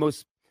one of the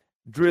most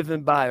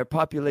driven by or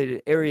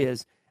populated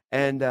areas.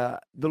 And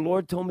the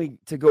Lord told me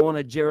to go on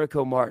a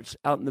Jericho march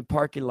out in the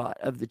parking lot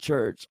of the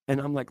church.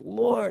 And I'm like,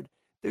 Lord,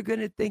 they're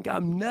going to think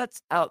I'm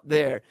nuts out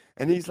there.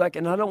 And he's like,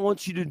 and I don't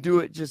want you to do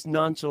it just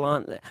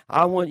nonchalantly.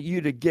 I want you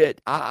to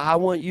get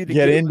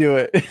into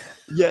it.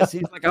 Yes.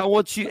 He's like, I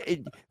want you,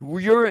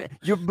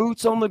 your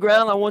boots on the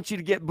ground. I want you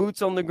to get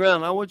boots on the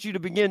ground. I want you to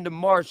begin to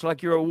march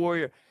like you're a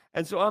warrior.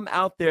 And so I'm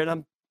out there, and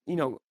I'm,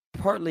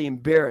 partly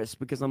embarrassed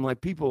because I'm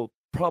like, people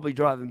probably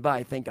driving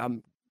by think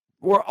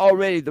we're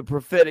already the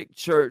prophetic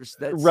church.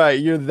 That's right.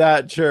 You're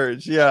that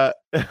church. Yeah.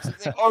 So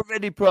they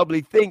already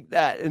probably think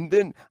that. And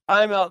then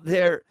I'm out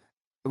there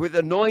with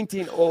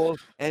anointing oil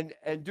and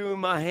doing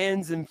my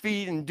hands and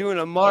feet and doing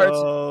a march.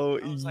 Oh,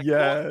 like,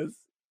 yes.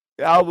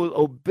 I will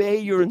obey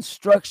your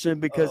instruction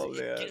because Oh, it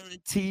man.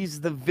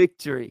 guarantees the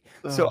victory.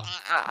 So Oh.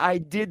 I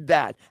did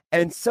that.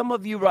 And some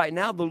of you right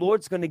now, the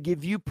Lord's going to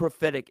give you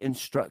prophetic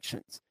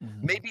instructions.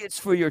 Mhm. Maybe it's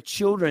for your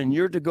children.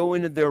 You're to go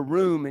into their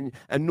room and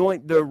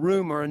anoint their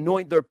room or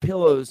anoint their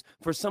pillows.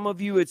 For some of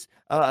you, it's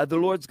the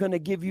Lord's going to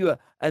give you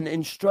an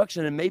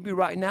instruction. And maybe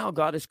right now,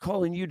 God is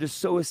calling you to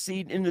sow a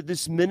seed into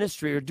this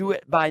ministry or do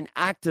it by an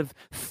act of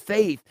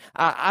faith.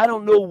 I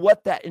don't know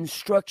what that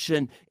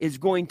instruction is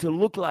going to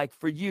look like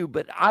for you,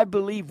 but I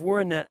believe we're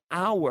in an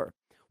hour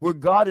where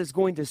God is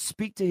going to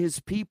speak to his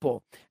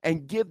people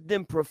and give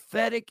them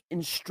prophetic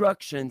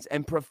instructions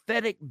and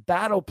prophetic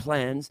battle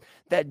plans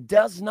that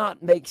does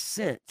not make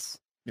sense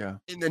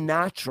in the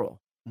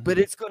natural. But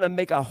it's going to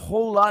make a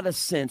whole lot of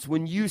sense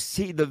when you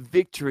see the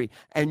victory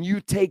and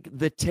you take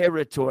the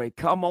territory.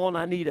 Come on,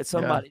 I need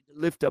somebody to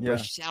lift up a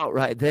shout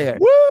right there.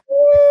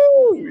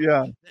 Woo!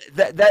 Yeah.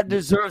 That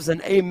deserves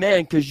an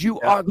amen, because you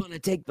are going to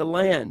take the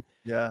land.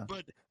 Yeah.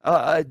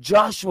 But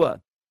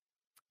Joshua,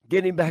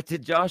 getting back to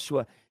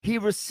Joshua, he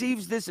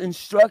receives this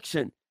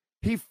instruction.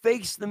 He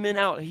fakes the men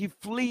out. He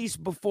flees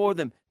before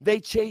them. They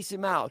chase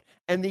him out.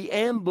 And the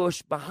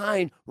ambush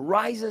behind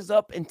rises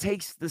up and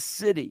takes the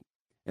city.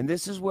 And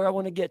this is where I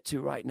want to get to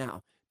right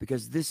now,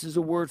 because this is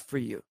a word for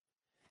you.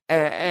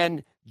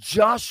 And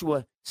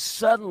Joshua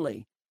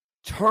suddenly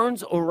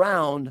turns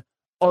around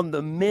on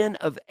the men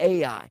of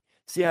Ai.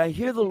 See, I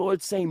hear the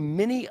Lord saying,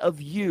 many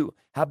of you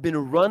have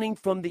been running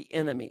from the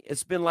enemy.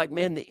 It's been like,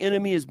 man, the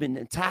enemy has been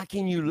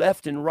attacking you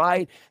left and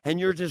right, and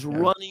you're just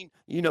running,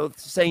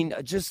 saying,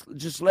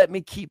 just let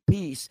me keep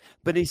peace.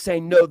 But he's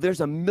saying, no, there's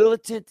a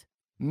militant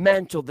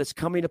mantle that's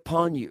coming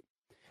upon you.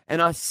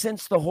 And I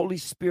sense the Holy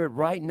Spirit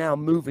right now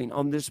moving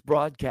on this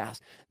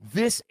broadcast.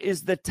 This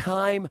is the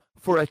time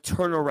for a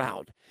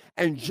turnaround.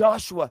 And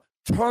Joshua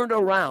turned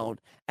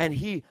around, and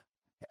he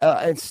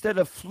instead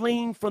of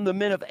fleeing from the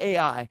men of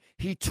Ai,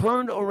 he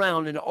turned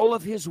around and all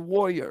of his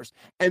warriors,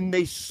 and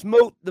they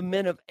smote the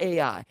men of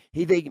Ai.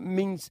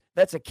 Means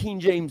that's a King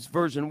James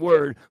Version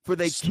word for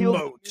they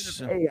killed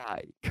the men of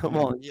Ai. Come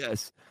on,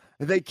 yes.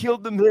 They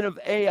killed the men of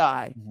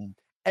Ai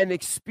and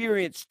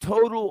experienced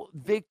total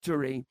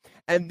victory.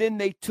 And then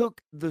they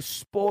took the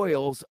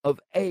spoils of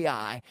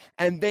Ai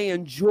and they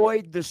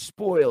enjoyed the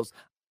spoils.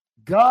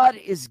 God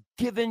is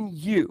giving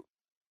you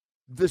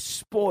the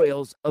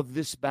spoils of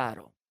this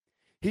battle.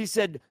 He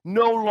said,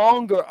 no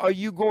longer are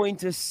you going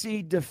to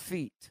see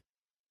defeat.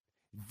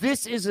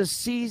 This is a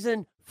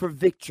season for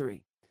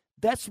victory.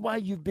 That's why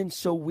you've been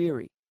so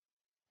weary.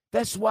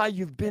 That's why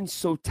you've been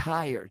so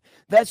tired.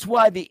 That's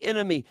why the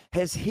enemy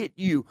has hit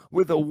you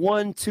with a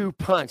 1-2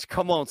 punch.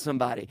 Come on,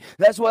 somebody.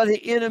 That's why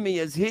the enemy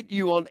has hit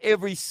you on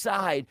every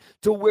side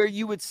to where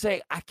you would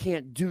say, I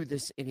can't do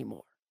this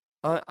anymore.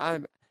 I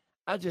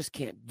just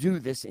can't do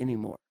this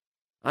anymore.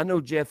 I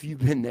know, Jeff, you've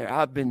been there.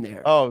 I've been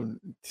there. Oh,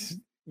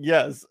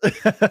 yes.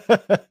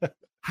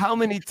 How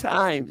many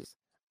times?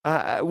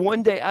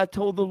 One day I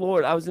told the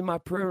Lord, I was in my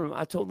prayer room.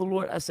 I told the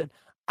Lord, I said,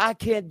 I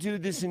can't do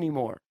this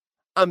anymore.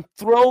 I'm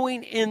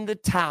throwing in the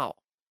towel.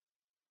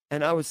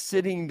 And I was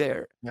sitting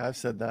there. Yeah, I've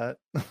said that.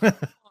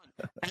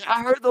 And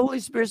I heard the Holy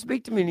Spirit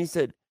speak to me, and he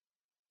said,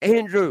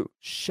 Andrew,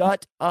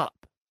 shut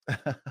up.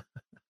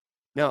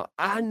 Now,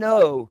 I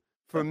know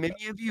for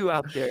many of you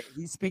out there,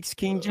 he speaks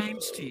King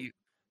James to you,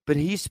 but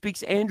he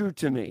speaks Andrew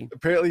to me.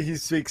 Apparently he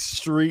speaks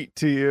street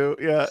to you.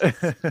 Yeah.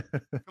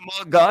 Come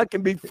on, God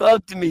can be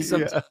thug to me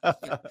sometimes.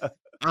 Yeah.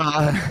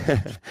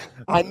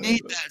 I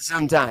need that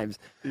sometimes.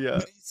 Yeah.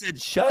 But he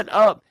said, shut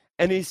up.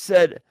 And he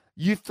said,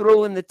 you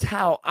throw in the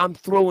towel, I'm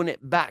throwing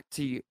it back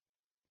to you.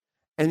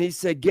 And he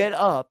said, get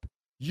up.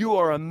 You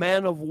are a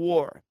man of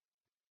war.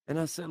 And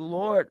I said,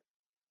 Lord,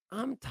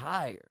 I'm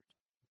tired.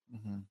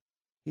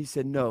 He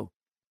said, no,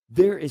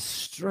 there is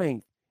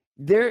strength.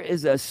 There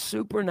is a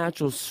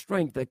supernatural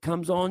strength that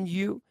comes on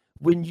you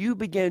when you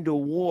begin to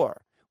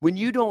war, when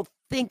you don't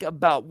think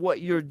about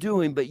what you're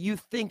doing, but you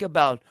think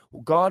about,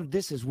 God,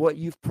 this is what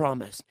you've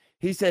promised.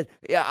 He said,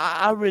 yeah,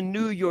 I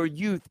renew your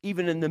youth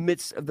even in the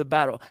midst of the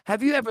battle.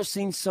 Have you ever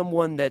seen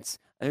someone that's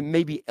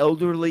maybe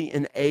elderly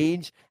in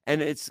age?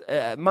 And it's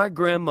my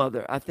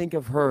grandmother. I think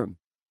of her,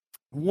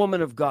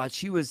 woman of God.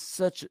 She was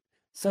such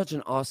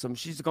an awesome.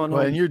 She's gone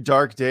home. In your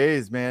dark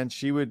days, man,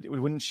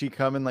 wouldn't she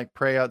come and like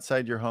pray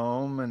outside your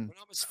home? And when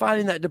I was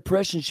fighting that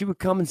depression, she would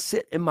come and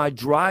sit in my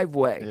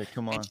driveway. Yeah,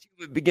 come on. And she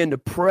would begin to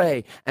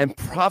pray and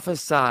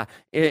prophesy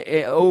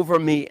over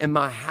me in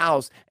my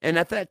house. And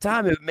at that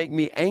time, it would make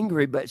me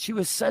angry, but she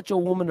was such a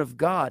woman of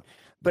God.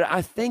 But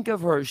I think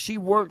of her, she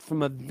worked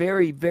from a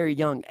very, very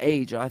young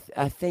age. I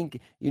think,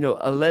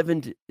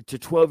 11 to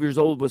 12 years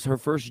old was her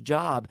first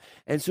job.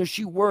 And so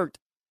she worked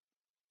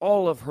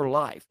all of her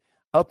life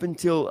up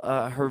until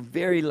her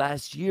very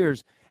last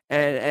years.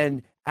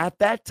 And at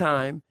that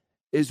time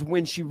is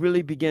when she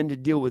really began to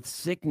deal with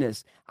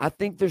sickness. I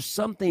think there's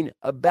something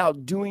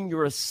about doing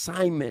your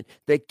assignment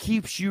that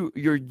keeps your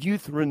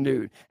youth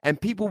renewed.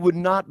 And people would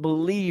not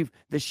believe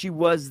that she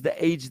was the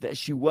age that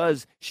she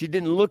was. She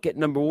didn't look at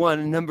number one.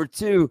 And number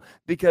two,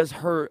 because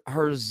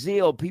her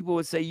zeal, people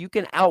would say, you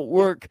can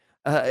outwork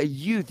a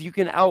youth. You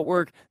can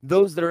outwork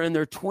those that are in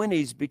their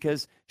 20s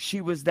because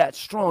she was that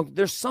strong.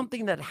 There's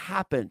something that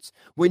happens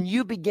when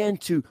you begin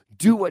to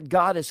do what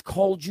God has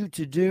called you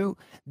to do.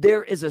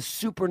 There is a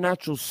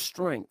supernatural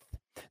strength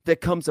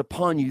that comes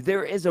upon you.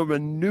 There is a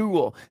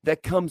renewal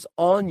that comes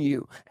on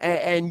you.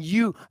 And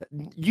you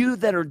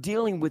that are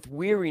dealing with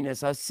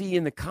weariness, I see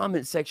in the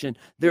comment section,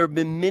 there have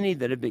been many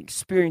that have been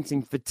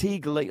experiencing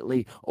fatigue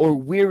lately or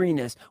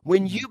weariness.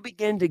 When you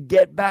begin to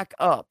get back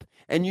up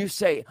and you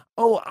say,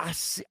 oh,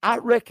 I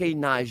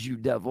recognize you,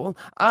 devil.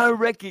 I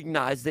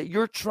recognize that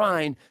you're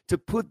trying to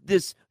put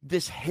this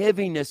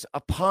heaviness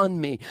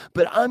upon me,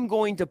 but I'm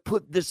going to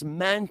put this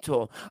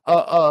mantle,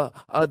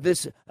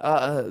 this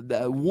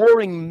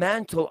warring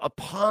mantle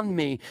upon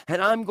me,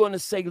 and I'm going to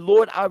say,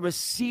 Lord, I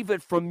receive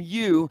it from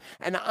you,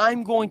 and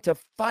I'm going to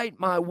fight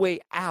my way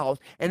out.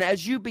 And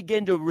as you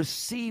begin to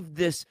receive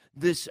this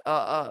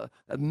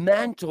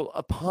mantle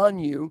upon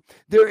you,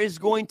 there is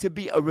going to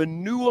be a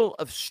renewal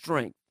of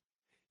strength.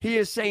 He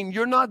is saying,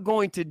 you're not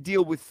going to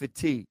deal with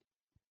fatigue.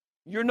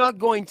 You're not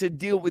going to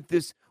deal with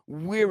this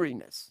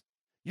weariness.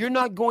 You're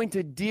not going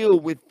to deal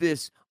with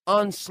this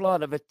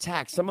onslaught of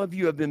attack. Some of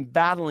you have been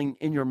battling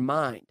in your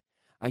mind.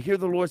 I hear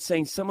the Lord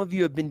saying some of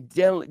you have been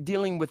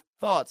dealing with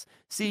thoughts.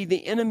 See,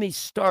 the enemy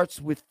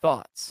starts with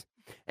thoughts.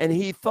 And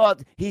he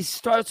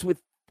starts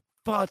with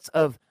thoughts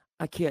of,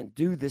 I can't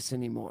do this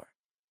anymore.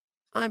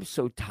 I'm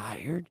so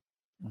tired.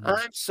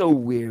 I'm so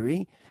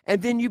weary.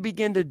 And then you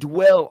begin to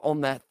dwell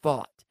on that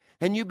thought.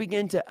 And you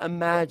begin to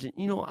imagine,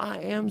 I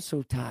am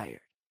so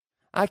tired.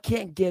 I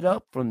can't get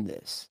up from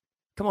this.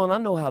 Come on, I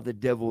know how the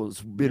devil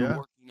has been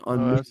working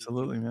on me.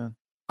 Absolutely, man.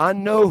 I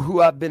know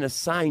who I've been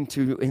assigned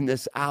to in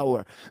this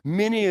hour.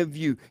 Many of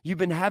you, you've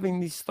been having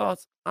these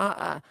thoughts.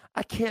 I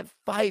can't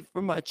fight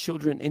for my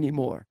children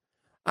anymore.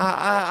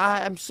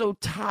 I'm so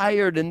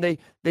tired, and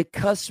they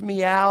cuss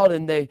me out,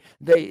 and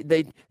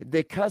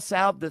they cuss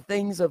out the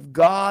things of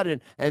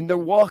God, and they're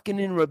walking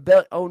in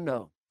rebellion. Oh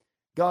no.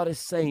 God is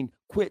saying,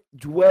 quit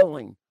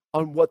dwelling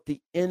on what the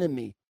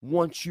enemy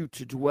wants you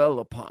to dwell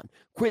upon.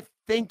 Quit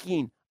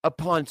thinking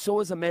upon, so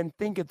as a man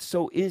thinketh,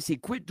 so is he.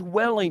 Quit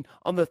dwelling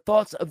on the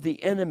thoughts of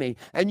the enemy,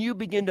 and you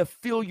begin to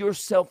fill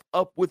yourself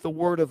up with the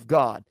word of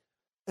God.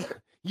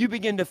 You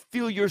begin to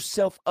fill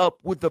yourself up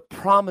with the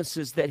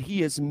promises that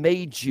he has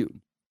made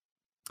you.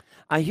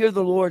 I hear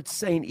the Lord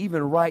saying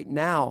even right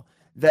now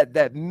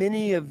that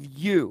many of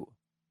you,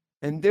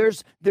 and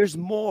there's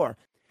more,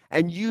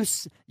 and you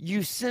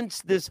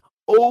sense this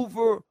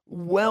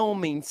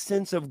overwhelming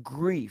sense of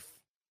grief.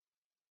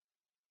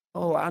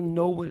 Oh, I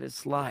know what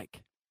it's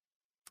like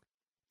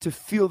to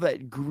feel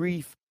that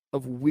grief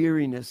of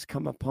weariness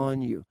come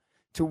upon you,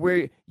 to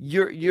where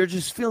you're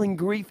just feeling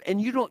grief, and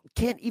you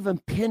can't even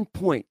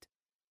pinpoint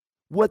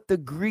what the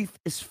grief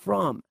is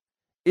from.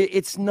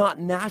 It's not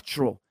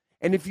natural.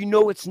 And if you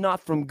know it's not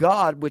from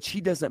God, which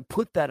he doesn't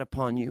put that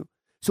upon you,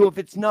 so if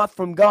it's not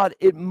from God,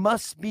 it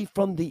must be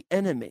from the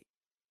enemy.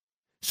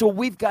 So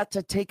we've got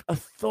to take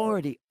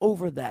authority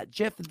over that.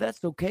 Jeff, if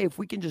that's okay, if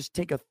we can just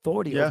take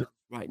authority over it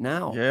right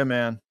now. Yeah,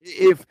 man.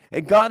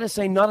 And God is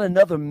saying, not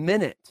another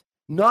minute.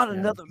 Not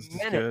another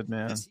minute. Good,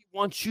 man. Because he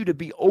wants you to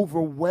be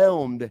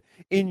overwhelmed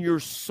in your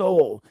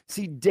soul.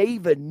 See,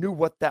 David knew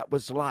what that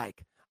was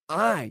like.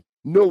 I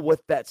know what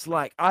that's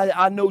like.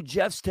 I know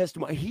Jeff's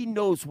testimony. He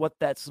knows what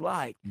that's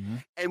like. Mm-hmm.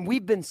 And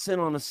we've been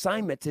sent on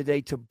assignment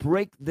today to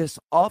break this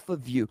off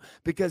of you,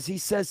 because he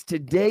says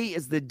today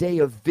is the day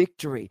of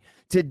victory.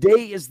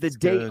 Today is the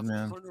day of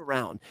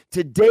turnaround.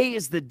 Today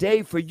is the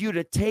day for you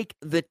to take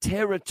the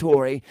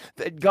territory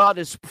that God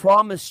has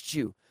promised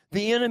you.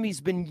 The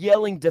enemy's been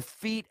yelling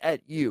defeat at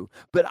you,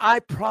 but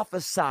I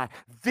prophesy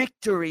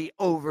victory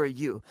over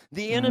you.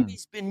 The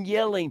enemy's been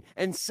yelling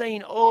and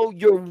saying, oh,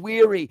 you're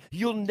weary.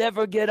 You'll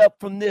never get up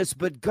from this.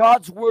 But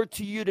God's word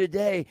to you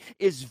today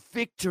is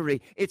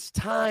victory. It's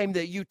time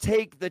that you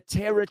take the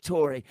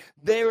territory.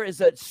 There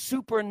is a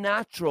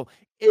supernatural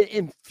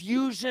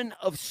infusion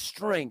of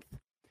strength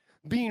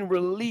being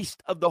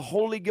released of the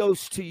Holy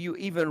Ghost to you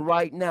even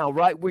right now,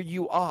 right where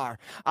you are.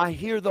 I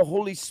hear the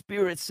Holy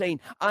Spirit saying,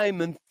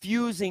 I'm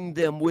infusing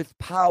them with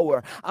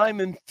power.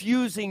 I'm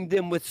infusing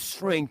them with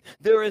strength.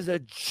 There is a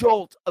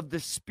jolt of the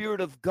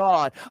Spirit of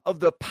God, of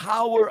the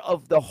power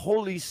of the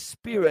Holy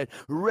Spirit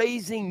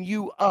raising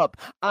you up.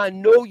 I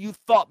know you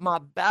thought my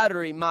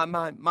battery, my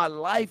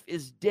life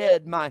is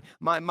dead.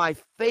 My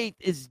faith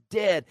is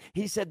dead.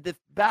 He said the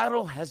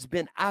battle has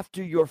been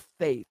after your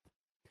faith.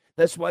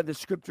 That's why the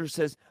scripture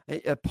says,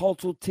 Paul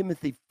told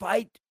Timothy,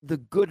 fight the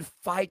good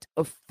fight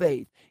of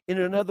faith.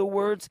 In other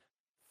words,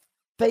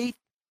 faith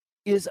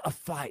is a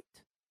fight.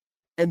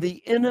 And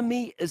the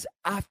enemy is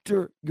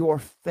after your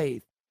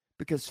faith,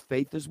 because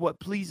faith is what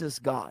pleases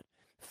God.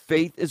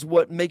 Faith is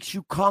what makes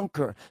you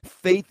conquer.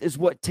 Faith is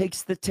what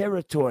takes the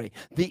territory.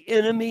 The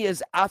enemy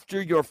is after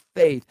your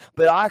faith.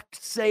 But I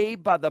say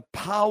by the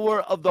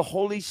power of the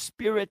Holy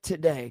Spirit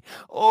today,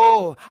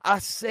 I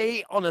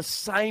say on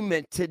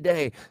assignment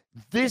today,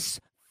 this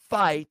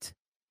fight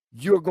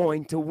you're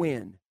going to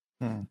win.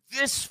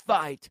 This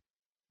fight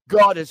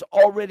God has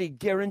already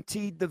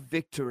guaranteed the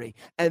victory.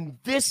 And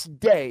this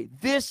day,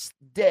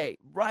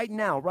 right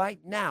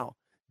now,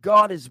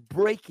 God is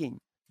breaking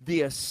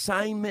the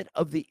assignment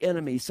of the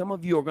enemy. Some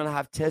of you are going to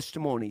have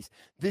testimonies.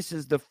 This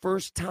is the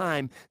first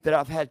time that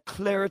I've had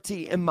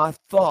clarity in my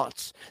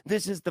thoughts.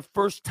 This is the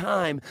first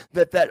time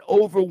that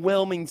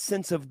overwhelming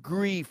sense of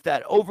grief,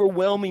 that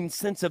overwhelming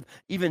sense of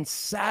even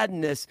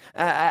sadness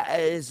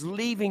is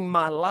leaving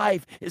my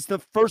life. It's the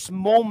first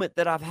moment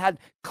that I've had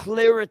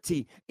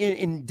clarity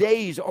in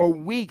days or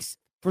weeks.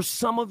 For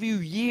some of you,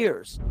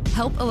 years.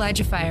 Help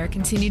ElijahFire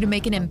continue to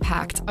make an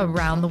impact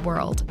around the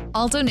world.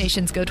 All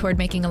donations go toward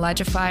making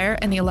ElijahFire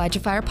and the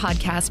ElijahFire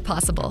podcast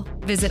possible.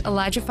 Visit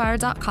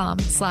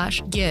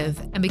ElijahFire.com/give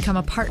and become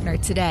a partner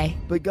today.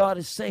 But God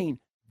is saying,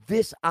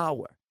 this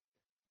hour,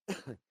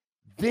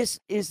 this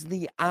is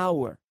the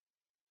hour.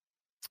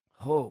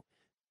 Oh,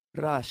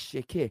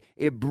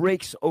 it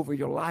breaks over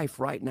your life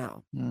right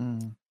now.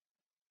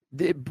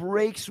 It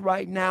breaks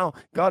right now.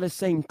 God is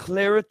saying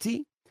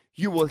clarity.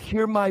 You will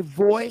hear my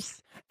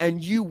voice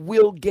and you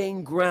will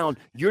gain ground.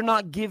 You're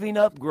not giving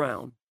up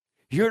ground.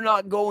 You're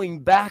not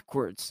going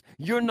backwards.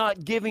 You're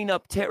not giving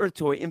up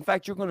territory. In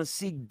fact, you're going to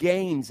see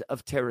gains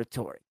of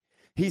territory.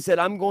 He said,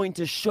 I'm going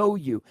to show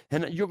you,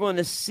 and you're going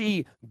to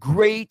see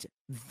great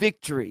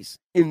victories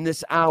in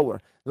this hour.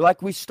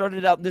 Like we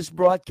started out this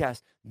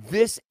broadcast,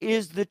 this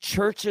is the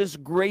church's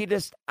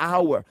greatest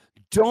hour.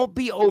 Don't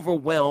be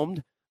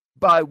overwhelmed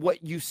by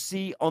what you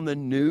see on the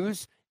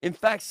news. In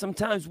fact,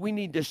 sometimes we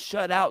need to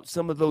shut out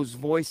some of those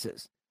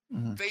voices.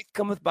 Faith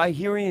cometh by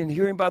hearing, and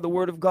hearing by the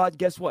word of God.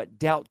 Guess what?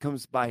 Doubt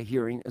comes by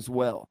hearing as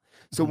well.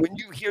 So when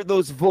you hear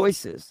those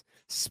voices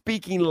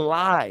speaking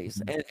lies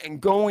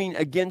and going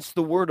against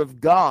the word of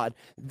God,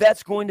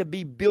 that's going to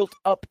be built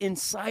up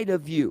inside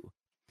of you.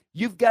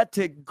 You've got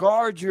to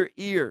guard your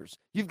ears.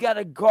 You've got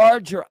to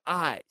guard your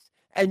eyes.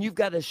 And you've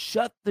got to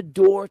shut the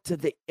door to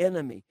the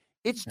enemy.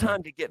 It's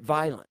time to get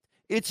violent.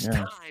 It's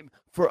time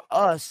for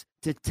us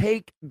to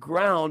take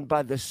ground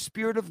by the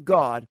Spirit of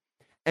God,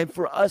 and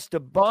for us to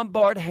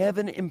bombard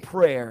heaven in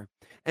prayer,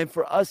 and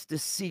for us to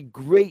see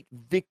great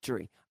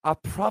victory. I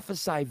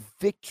prophesy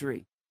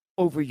victory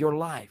over your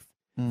life,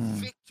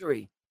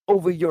 victory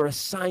over your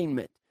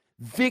assignment,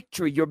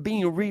 victory. You're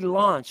being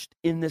relaunched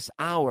in this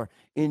hour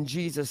in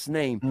Jesus'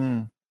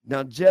 name.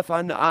 Now, Jeff,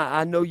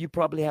 I know you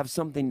probably have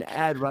something to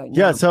add right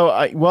now. Yeah, so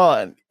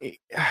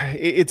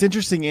it's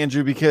interesting,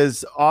 Andrew,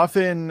 because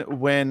often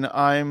when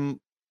I'm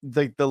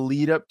like the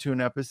lead up to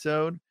an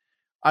episode,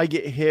 I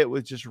get hit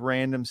with just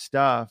random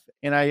stuff.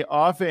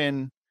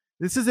 And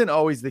this isn't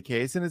always the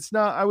case. And it's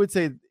not, I would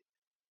say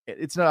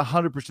it's not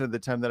 100% of the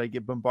time that I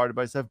get bombarded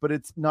by stuff, but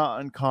it's not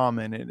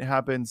uncommon. It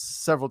happens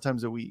several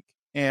times a week.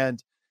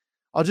 And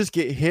I'll just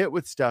get hit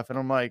with stuff. And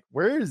I'm like,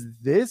 where is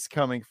this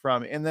coming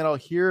from? And then I'll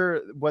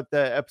hear what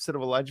the episode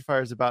of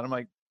ElijahFire is about. I'm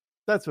like,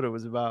 that's what it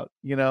was about,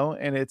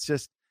 And it's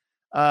just,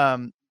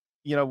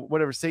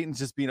 whatever, Satan's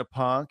just being a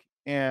punk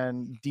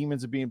and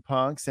demons are being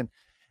punks.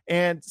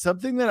 And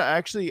something that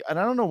I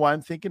don't know why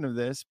I'm thinking of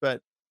this,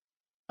 but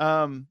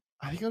I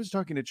think I was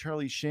talking to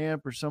Charlie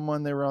Shamp or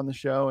someone, they were on the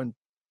show, and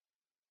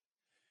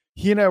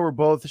he and I were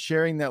both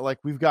sharing that, like,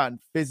 we've gotten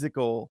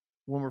physical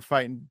when we're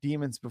fighting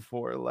demons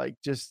before. Like,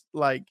 just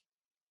like,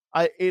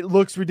 it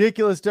looks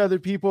ridiculous to other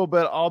people,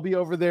 but I'll be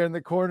over there in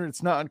the corner.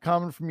 It's not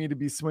uncommon for me to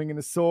be swinging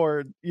a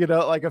sword,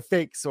 like a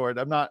fake sword.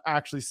 I'm not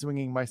actually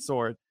swinging my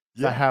sword.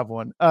 I have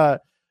one. And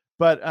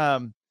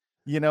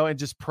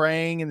just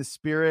praying in the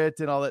spirit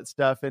and all that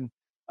stuff. And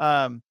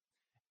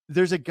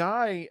there's a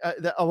guy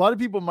that a lot of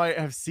people might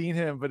have seen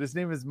him, but his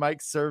name is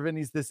Mike Servin.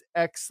 He's this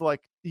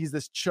he's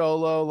this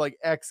cholo, like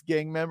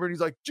ex-gang member. And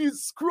he's like,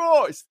 Jesus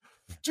Christ.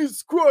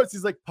 He's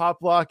like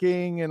pop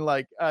locking and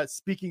like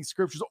speaking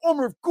scriptures. Oh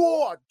my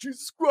God,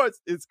 Jesus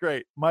Christ. It's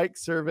great. Mike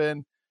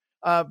Servin.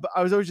 But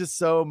I was always just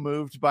so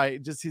moved by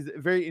just, he's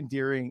very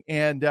endearing.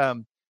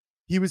 And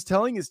he was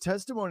telling his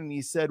testimony, and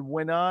he said,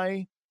 when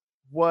I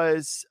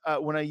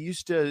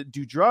used to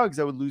do drugs,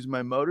 I would lose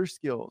my motor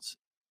skills.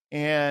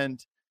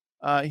 And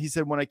he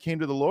said, when I came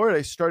to the Lord,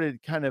 I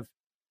started kind of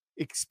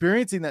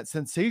experiencing that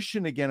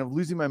sensation again of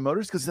losing my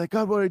motor skills. He's like,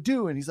 God, what do I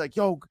do? And he's like,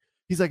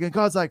 and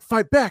God's like,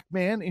 fight back,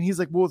 man. And he's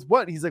like, well, with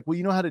what? He's like, well,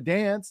 you know how to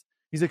dance.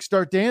 He's like,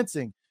 start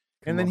dancing.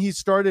 And then he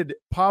started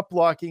pop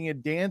locking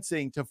and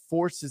dancing to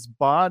force his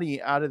body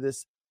out of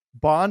this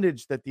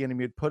bondage that the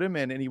enemy had put him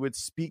in. And he would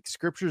speak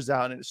scriptures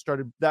out, and it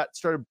started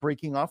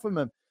breaking off of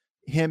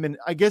him. And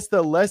I guess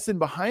the lesson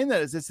behind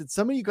that is this: that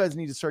some of you guys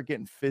need to start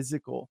getting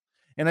physical.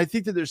 And I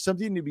think that there's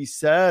something to be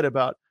said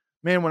about,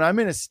 man, when I'm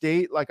in a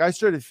state, like I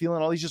started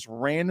feeling all these just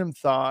random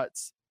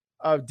thoughts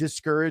of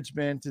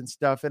discouragement and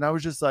stuff. And I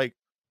was just like,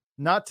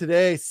 not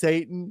today,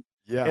 Satan.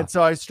 Yeah. And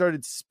so I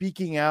started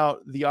speaking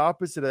out the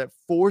opposite of that,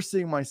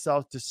 forcing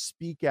myself to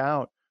speak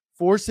out,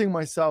 forcing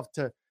myself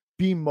to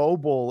be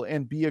mobile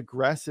and be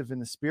aggressive in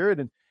the spirit.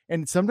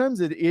 And sometimes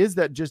it is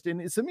that just,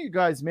 and some of you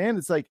guys, man,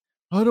 it's like,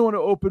 I don't want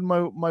to open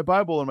my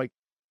Bible. And like,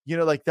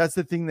 like, that's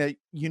the thing that,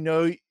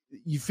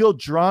 you feel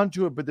drawn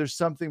to it, but there's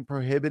something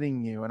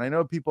prohibiting you. And I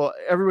know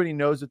everybody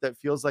knows what that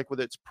feels like,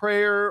 whether it's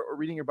prayer or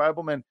reading your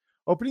Bible, man.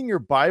 Opening your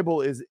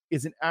Bible is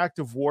an act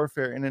of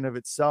warfare in and of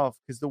itself,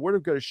 because the word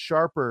of God is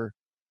sharper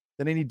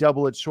than any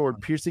double-edged sword,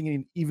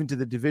 piercing even to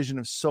the division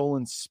of soul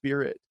and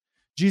spirit.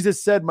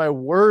 Jesus said, my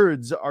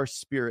words are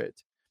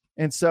spirit.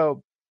 And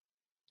so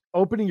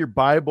opening your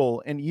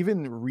Bible and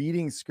even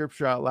reading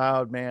scripture out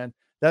loud, man,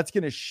 that's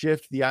going to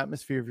shift the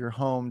atmosphere of your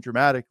home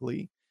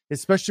dramatically,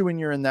 especially when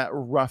you're in that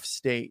rough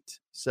state.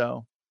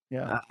 So,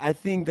 yeah. I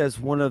think that's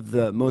one of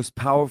the most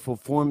powerful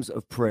forms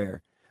of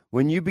prayer.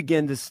 When you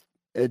begin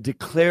to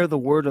declare the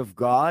word of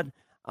God,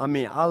 I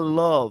mean,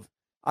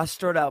 I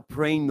start out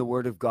praying the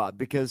word of God,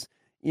 because,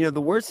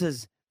 the word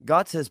says,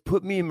 God says,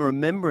 put me in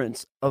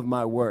remembrance of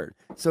my word.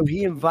 So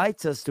he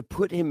invites us to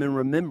put him in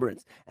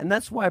remembrance. And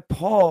that's why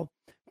Paul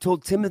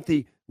told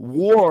Timothy,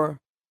 war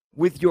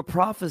with your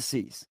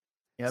prophecies.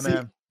 Yeah,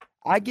 man.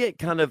 I get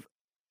kind of,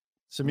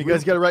 some of you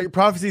guys got to write your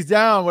prophecies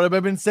down. What have I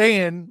been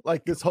saying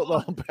like the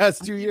whole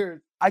past 2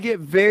 years? I get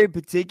very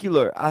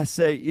particular. I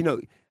say,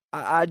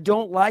 I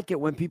don't like it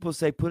when people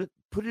say, put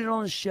it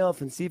on a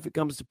shelf and see if it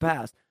comes to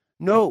pass.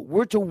 No,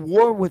 we're to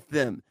war with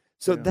them.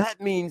 So that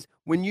means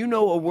when you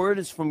know a word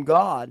is from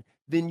God,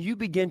 then you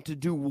begin to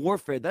do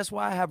warfare. That's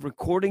why I have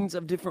recordings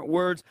of different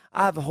words.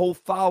 I have whole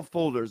file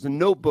folders and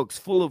notebooks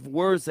full of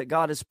words that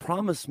God has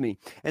promised me.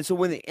 And so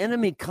when the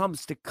enemy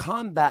comes to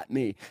combat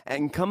me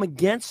and come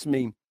against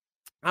me,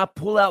 I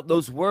pull out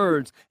those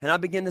words and I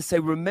begin to say,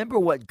 remember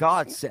what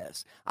God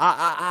says.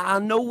 I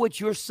know what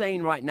you're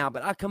saying right now,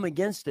 but I come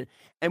against it.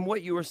 And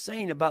what you were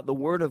saying about the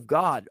word of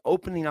God,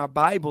 opening our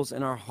Bibles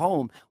in our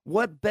home,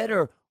 what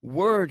better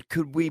word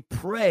could we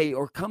pray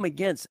or come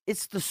against?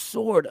 It's the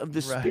sword of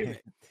the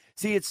Spirit.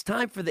 See, it's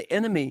time for the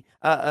enemy,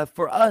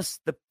 for us,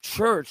 the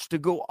church, to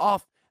go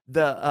off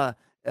the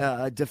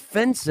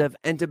defensive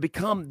and to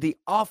become the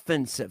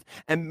offensive.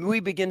 And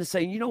we begin to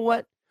say, you know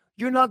what?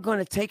 You're not going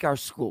to take our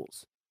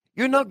schools.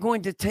 You're not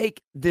going to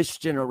take this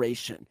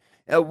generation.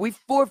 We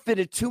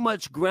forfeited too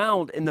much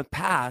ground in the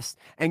past,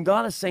 and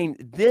God is saying,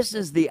 this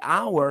is the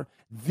hour,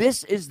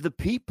 this is the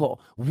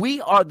people. We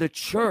are the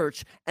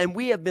church, and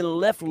we have been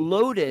left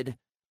loaded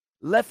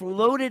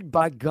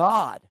by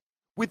God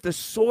with the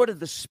sword of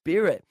the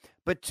Spirit.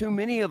 But too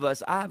many of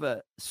us, I have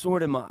a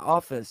sword in my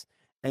office,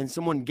 and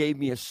someone gave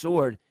me a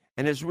sword,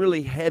 and it's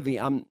really heavy.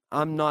 I'm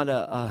not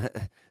a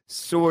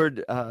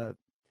sword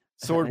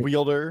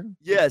wielder.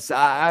 Yes,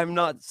 I'm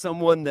not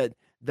someone that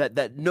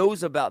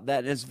knows about that,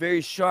 and it's very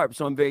sharp,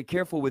 so I'm very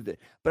careful with it.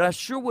 But I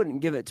sure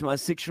wouldn't give it to my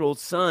 6-year-old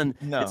son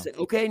and say,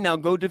 okay, now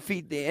go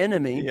defeat the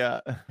enemy.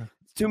 Yeah.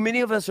 Too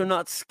many of us are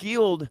not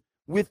skilled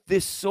with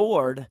this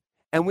sword,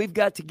 and we've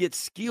got to get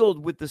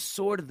skilled with the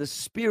sword of the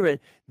Spirit.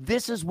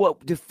 This is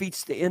what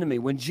defeats the enemy.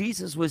 When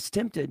Jesus was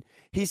tempted,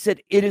 he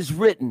said, it is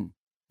written.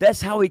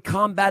 That's how he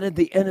combated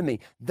the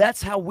enemy.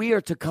 That's how we are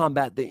to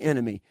combat the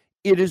enemy.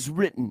 It is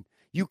written.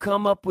 You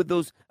come up with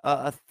those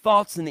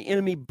thoughts, and the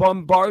enemy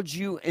bombards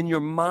you in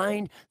your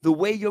mind. The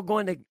way you're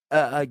going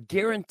to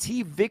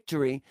guarantee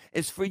victory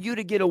is for you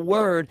to get a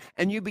word,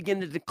 and you begin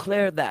to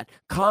declare that.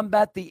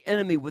 Combat the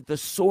enemy with the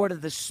sword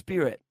of the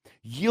Spirit.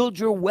 Yield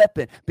your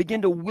weapon.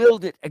 Begin to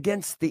wield it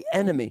against the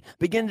enemy.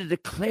 Begin to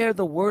declare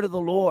the word of the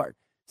Lord.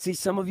 See,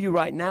 some of you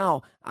right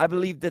now, I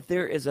believe that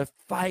there is a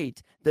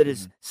fight that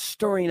is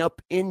stirring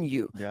up in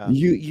you. Yeah.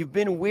 You've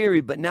been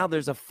weary, but now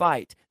there's a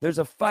fight. There's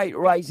a fight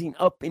rising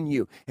up in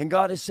you. And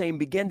God is saying,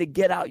 begin to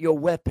get out your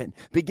weapon.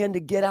 Begin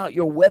to get out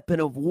your weapon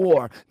of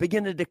war.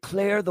 Begin to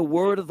declare the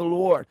word of the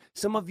Lord.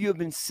 Some of you have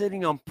been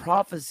sitting on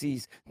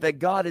prophecies that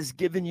God has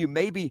given you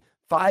maybe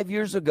 5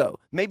 years ago,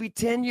 maybe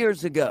 10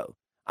 years ago.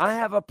 I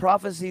have a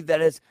prophecy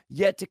that has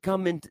yet to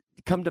come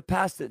to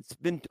pass that's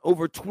been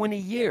over 20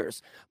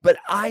 years, but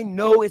I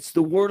know it's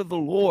the word of the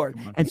Lord.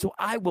 And so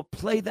I will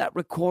play that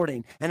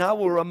recording, and I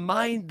will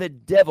remind the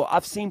devil.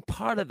 I've seen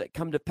part of it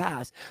come to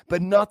pass,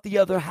 but not the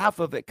other half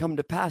of it come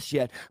to pass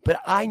yet.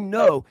 But I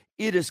know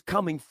it is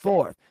coming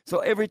forth. So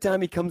every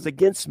time he comes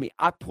against me,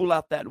 I pull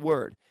out that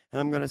word. And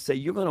I'm going to say,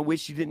 you're going to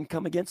wish you didn't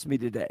come against me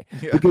today,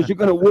 because you're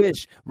going to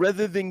wish,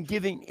 rather than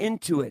giving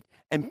into it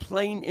and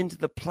playing into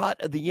the plot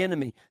of the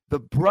enemy, the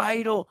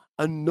bridal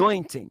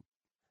anointing,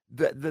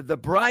 the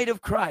bride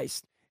of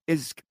Christ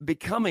is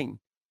becoming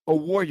a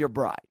warrior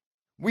bride.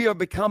 We are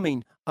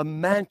becoming a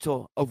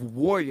mantle of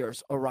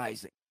warriors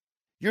arising.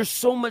 You're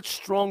so much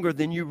stronger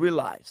than you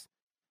realize,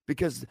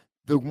 because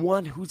the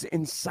one who's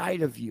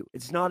inside of you,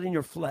 it's not in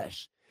your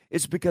flesh.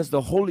 It's because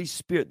the Holy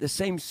Spirit, the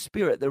same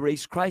Spirit that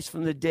raised Christ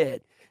from the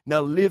dead,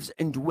 now lives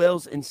and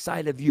dwells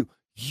inside of you.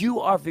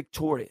 You are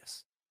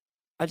victorious.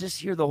 I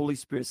just hear the Holy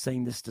Spirit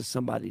saying this to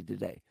somebody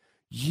today.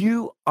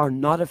 You are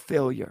not a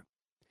failure,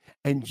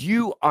 and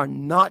you are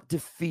not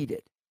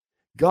defeated.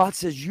 God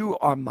says, you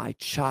are my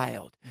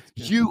child.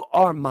 You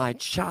are my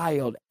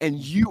child, and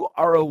you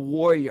are a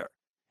warrior,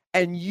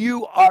 and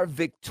you are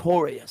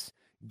victorious.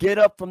 Get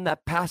up from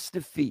that past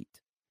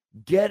defeat.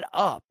 Get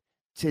up.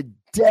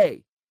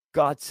 Today,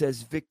 God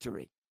says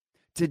victory.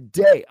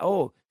 Today,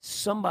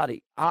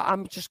 somebody,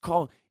 I'm just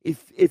calling.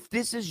 If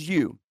this is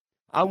you,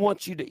 I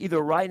want you to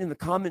either write in the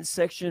comment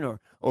section or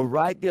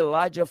write the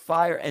Elijah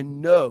Fire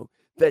and know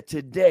that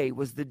today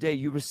was the day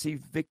you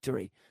received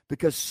victory,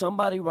 because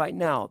somebody right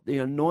now, the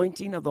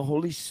anointing of the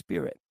Holy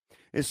Spirit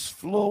is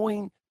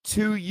flowing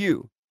to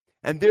you,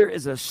 and there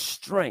is a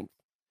strength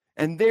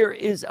and there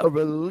is a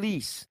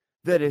release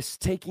that is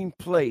taking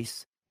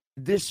place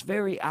this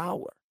very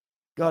hour.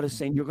 God is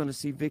saying you're going to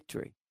see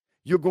victory.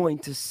 You're going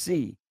to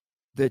see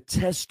the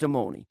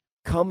testimony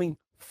coming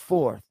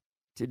forth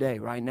today,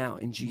 right now,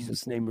 in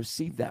Jesus' name.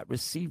 Receive that.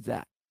 Receive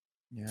that.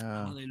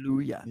 Yeah.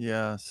 Hallelujah.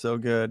 Yeah. So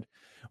good.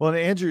 Well, and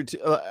Andrew,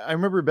 I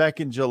remember back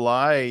in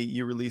July,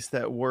 you released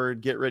that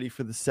word, get ready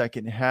for the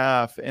second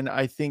half. And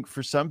I think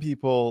for some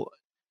people,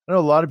 I know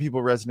a lot of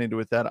people resonated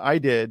with that. I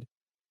did.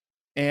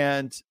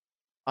 And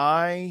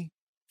I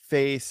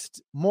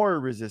faced more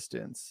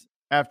resistance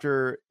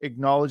after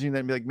acknowledging that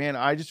and be like, man,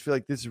 I just feel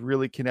like this is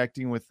really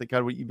connecting with the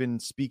God, what you've been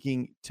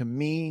speaking to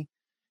me.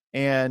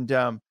 And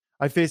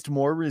I faced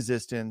more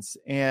resistance.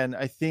 And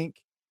I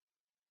think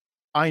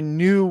I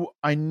knew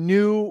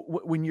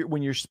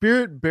when your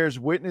spirit bears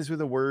witness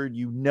with a word,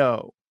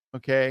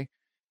 okay.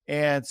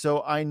 And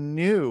so I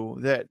knew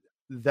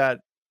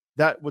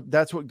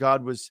that's what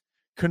God was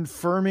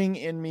confirming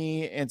in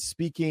me and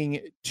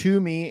speaking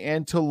to me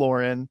and to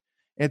Lauren.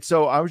 And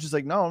so I was just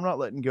like, no, I'm not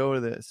letting go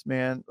of this,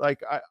 man.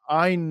 Like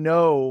I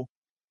know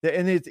that,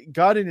 and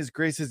God in his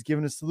grace has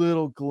given us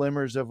little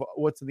glimmers of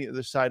what's on the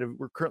other side of,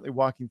 we're currently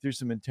walking through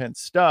some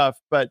intense stuff,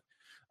 but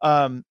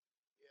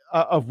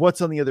of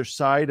what's on the other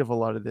side of a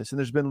lot of this. And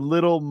there's been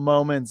little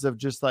moments of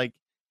just like,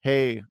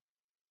 hey,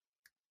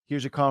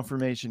 here's a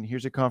confirmation,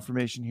 here's a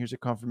confirmation, here's a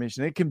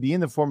confirmation. It can be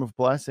in the form of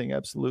blessing.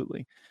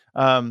 Absolutely.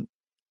 And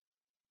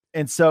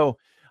so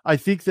I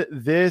think that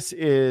this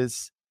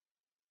is,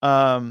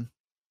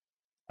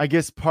 I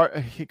guess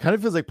it kind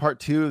of feels like part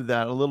 2 of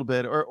that a little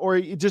bit, or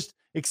just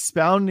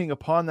expounding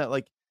upon that.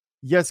 Like,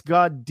 yes,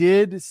 God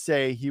did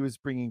say he was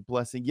bringing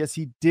blessing. Yes,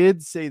 he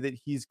did say that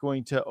he's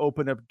going to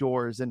open up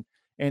doors and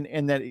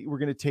that we're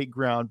going to take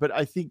ground. But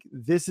I think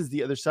this is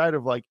the other side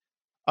of like,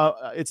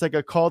 it's like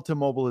a call to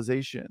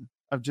mobilization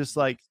of just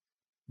like,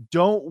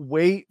 don't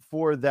wait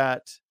for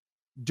that.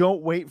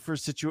 Don't wait for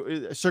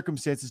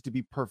circumstances to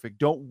be perfect.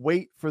 Don't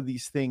wait for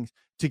these things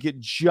to get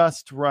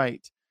just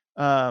right.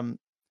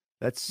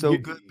 That's so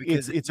good,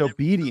 because it's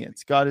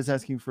obedience. God is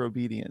asking for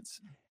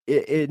obedience.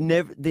 It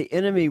never, the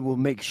enemy will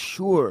make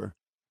sure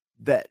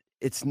that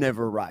it's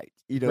never right.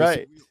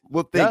 Right. So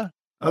we'll think, Yeah.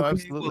 Oh, okay,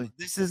 absolutely. well,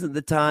 this isn't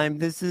the time.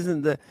 This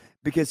isn't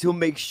because he'll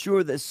make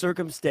sure that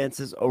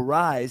circumstances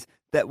arise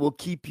that will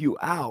keep you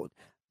out.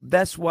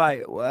 That's why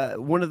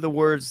one of the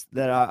words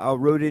that I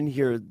wrote in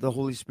here, the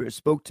Holy Spirit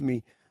spoke to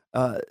me,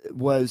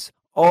 was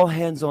all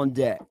hands on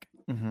deck.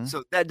 Mm-hmm.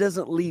 So that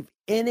doesn't leave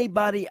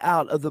anybody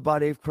out of the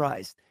body of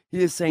Christ.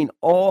 He is saying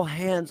all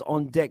hands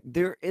on deck.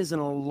 There is an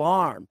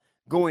alarm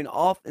going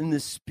off in the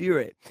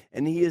spirit.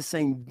 And he is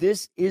saying,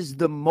 this is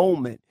the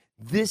moment.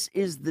 This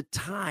is the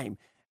time.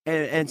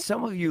 And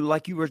some of you,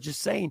 like you were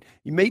just saying,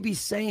 you may be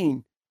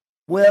saying,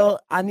 well,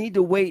 I need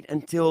to wait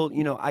until,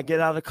 I get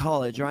out of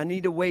college, or I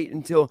need to wait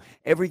until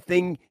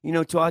everything,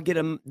 till I get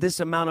this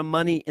amount of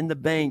money in the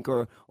bank,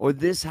 or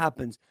this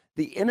happens.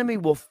 The enemy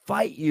will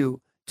fight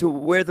you to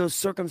where those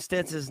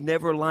circumstances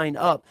never line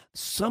up.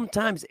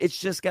 Sometimes it's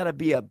just got to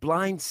be a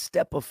blind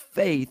step of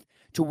faith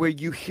to where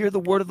you hear the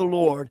word of the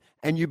Lord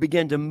and you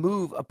begin to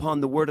move upon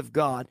the word of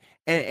God.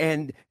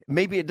 And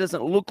maybe it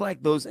doesn't look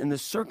like those in the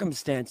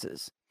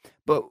circumstances.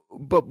 But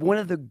one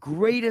of the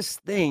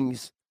greatest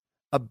things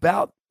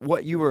about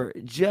what you were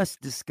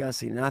just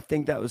discussing, and I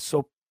think that was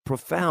so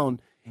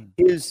profound,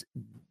 is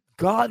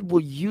God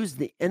will use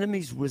the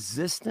enemy's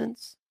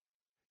resistance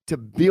to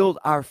build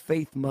our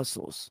faith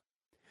muscles,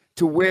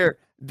 to where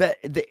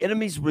the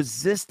enemy's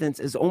resistance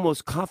is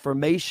almost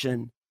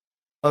confirmation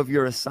of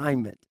your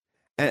assignment.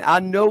 And I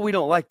know we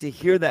don't like to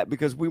hear that,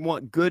 because we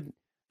want good,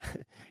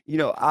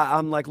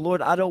 I'm like,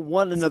 Lord, I don't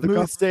want another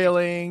smooth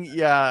sailing.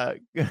 Yeah.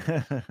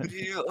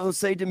 He'll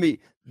say to me,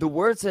 the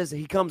word says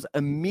he comes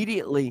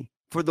immediately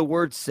for the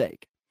word's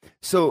sake.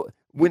 So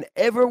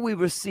whenever we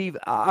receive,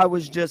 I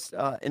was just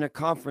in a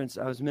conference,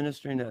 I was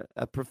ministering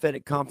a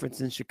prophetic conference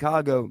in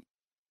Chicago,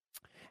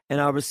 and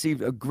I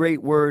received a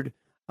great word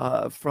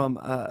from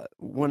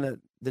one of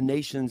the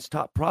nation's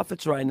top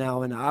prophets right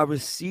now, and I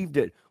received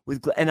it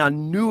and I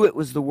knew it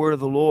was the word of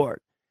the Lord.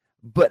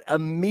 But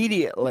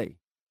immediately,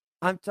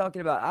 I'm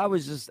talking about, I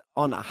was just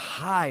on a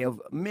high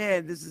of,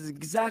 man, this is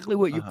exactly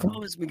what you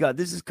promised me, God.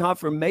 This is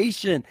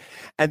confirmation.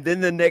 And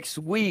then the next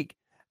week,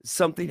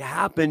 something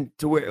happened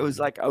to where it was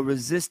like a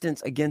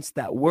resistance against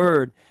that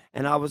word.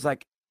 And I was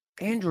like,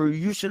 Andrew,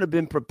 you should have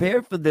been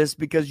prepared for this,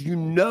 because you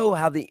know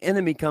how the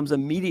enemy comes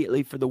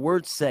immediately for the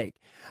word's sake.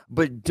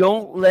 But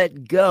don't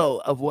let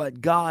go of what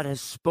God has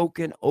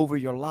spoken over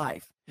your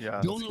life. Yeah,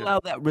 don't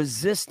allow that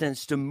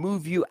resistance to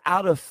move you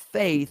out of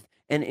faith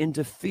and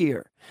into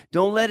fear.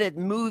 Don't let it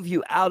move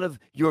you out of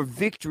your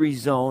victory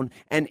zone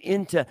and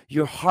into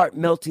your heart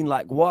melting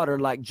like water,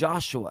 like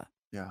Joshua.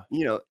 Yeah.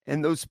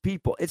 And those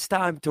people, it's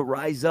time to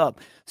rise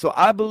up. So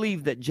I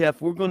believe that, Jeff,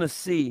 we're going to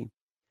see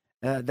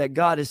that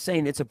God is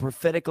saying it's a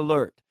prophetic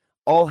alert.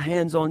 All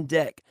hands on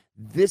deck.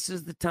 This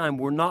is the time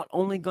we're not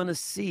only going to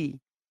see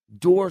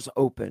doors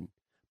open,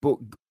 but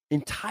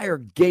entire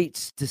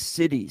gates to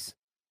cities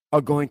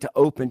are going to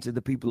open to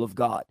the people of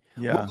God.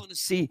 Yeah. We're going to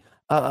see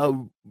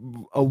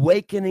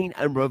awakening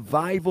and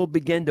revival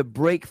begin to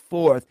break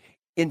forth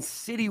in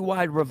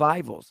citywide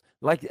revivals,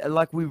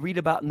 like we read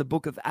about in the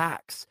book of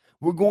Acts.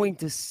 We're going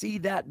to see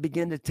that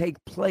begin to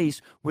take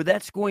place, where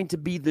that's going to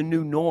be the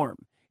new norm.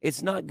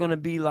 It's not going to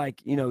be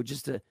like,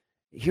 just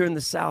here in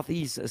the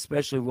Southeast,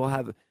 especially, we'll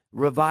have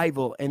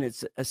revival and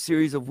it's a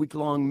series of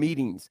week-long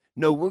meetings.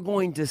 No, we're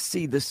going to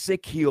see the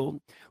sick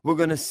healed. We're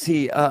going to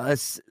see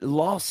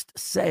lost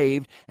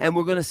saved, and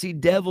we're going to see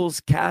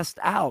devils cast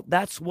out.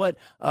 That's what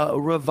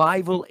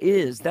revival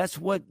is. That's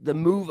what the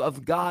move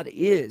of God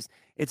is.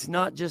 It's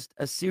not just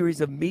a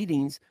series of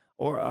meetings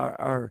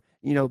or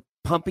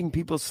pumping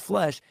people's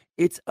flesh.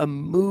 It's a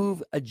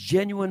move, a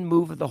genuine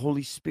move of the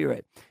Holy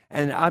Spirit.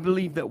 And I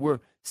believe that we're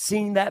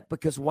seeing that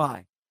because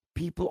why?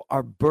 People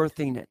are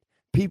birthing it.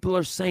 People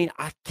are saying,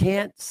 I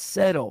can't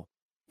settle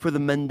for the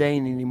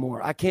mundane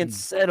anymore. I can't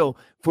settle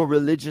for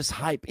religious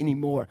hype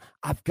anymore.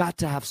 I've got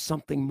to have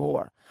something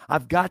more.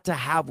 I've got to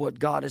have what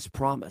God has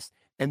promised.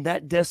 And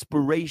that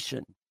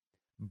desperation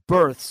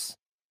births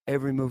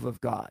every move of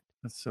God.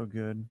 That's so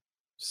good.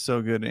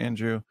 So good,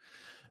 Andrew.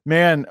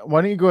 Man,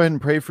 why don't you go ahead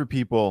and pray for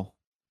people?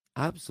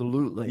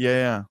 Absolutely.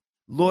 Yeah.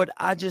 Lord,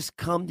 I just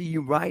come to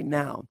you right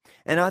now,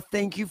 and I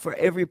thank you for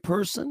every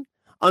person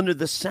under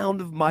the sound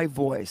of my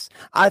voice.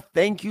 I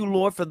thank you,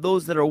 Lord, for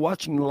those that are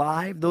watching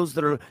live, those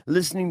that are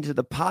listening to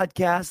the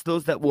podcast,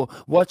 those that will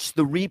watch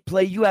the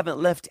replay. You haven't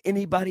left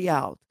anybody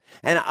out.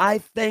 And I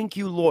thank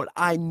you, Lord.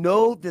 I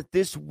know that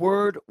this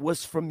word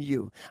was from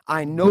you.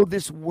 I know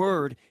this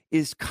word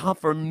is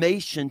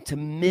confirmation to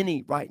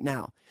many right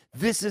now.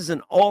 This is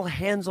an all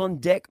hands on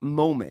deck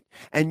moment,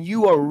 and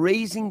you are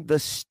raising the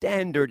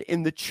standard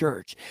in the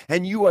church,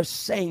 and you are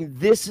saying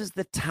this is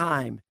the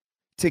time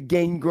to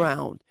gain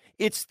ground.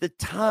 It's the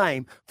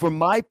time for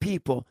my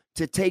people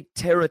to take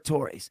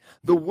territories.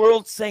 The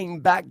world's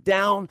saying back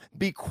down,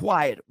 be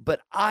quiet,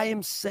 but I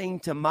am saying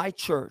to my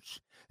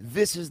church,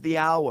 this is the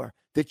hour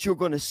that you're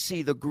going to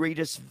see the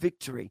greatest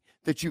victory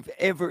that you've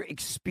ever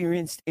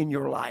experienced in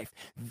your life.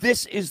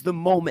 This is the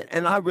moment,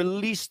 and I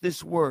release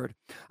this word.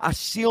 I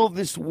seal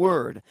this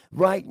word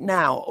right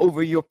now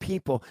over your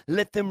people.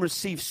 Let them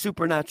receive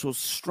supernatural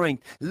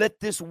strength. Let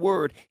this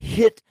word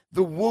hit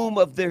the womb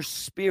of their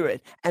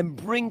spirit and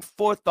bring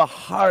forth the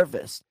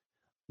harvest.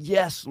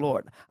 Yes,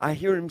 Lord, I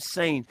hear him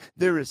saying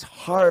there is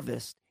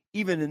harvest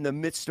even in the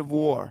midst of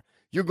war.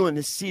 You're going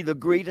to see the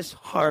greatest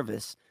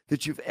harvest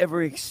that you've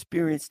ever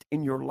experienced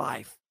in your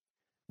life.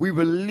 We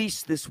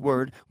release this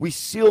word. We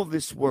seal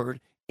this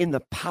word in the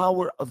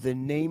power of the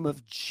name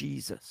of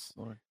Jesus.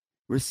 Lord.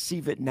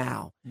 Receive it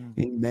now.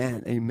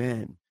 Amen.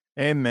 Amen.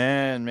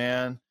 Amen,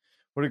 man.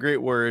 What a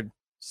great word.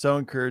 So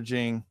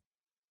encouraging.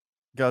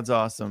 God's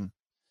awesome.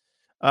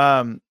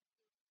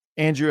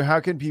 Andrew, how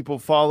can people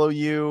follow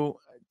you?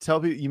 Tell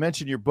people, you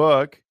mentioned your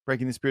book,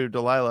 Breaking the Spirit of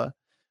Delilah,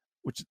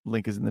 which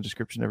link is in the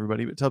description,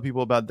 everybody, but tell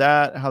people about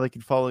that, how they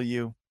can follow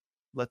you.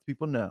 Let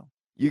people know.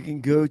 You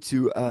can go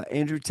to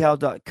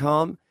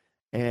andrewtowe.com,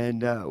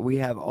 and we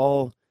have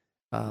all,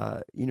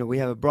 we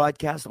have a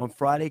broadcast on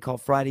Friday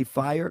called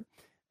ElijahFire.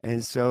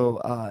 And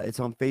so it's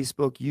on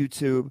Facebook,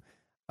 YouTube.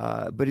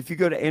 But if you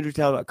go to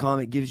andrewtowe.com,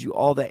 it gives you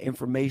all that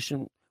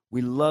information.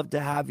 We love to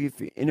have you. If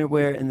you're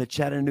anywhere in the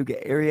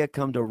Chattanooga area,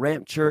 come to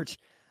Ramp Church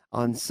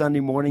on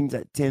Sunday mornings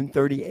at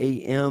 10:30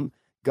 a.m.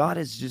 God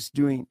is just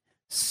doing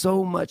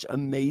so much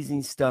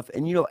amazing stuff.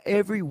 And,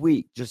 every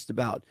week, just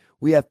about,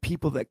 we have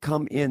people that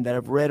come in that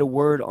have read a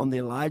word on the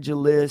Elijah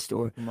list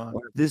or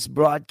this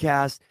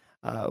broadcast.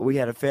 We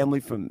had a family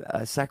from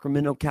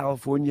Sacramento,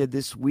 California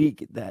this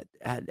week that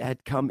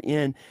had come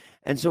in.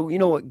 And so, you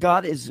know what?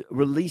 God is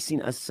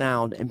releasing a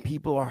sound, and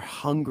people are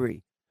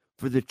hungry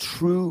for the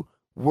true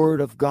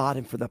word of God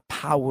and for the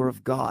power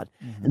of God.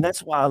 Mm-hmm. And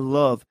that's why I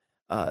love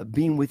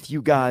being with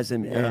you guys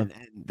and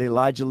the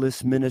Elijah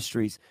List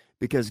Ministries,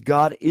 because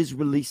God is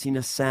releasing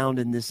a sound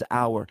in this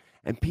hour,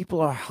 and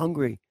people are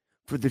hungry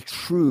for the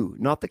true,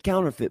 not the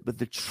counterfeit, but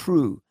the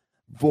true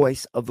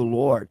voice of the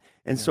Lord.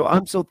 And so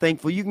I'm so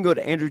thankful. You can go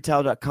to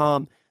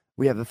andrewtowe.com.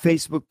 We have a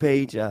Facebook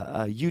page,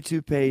 a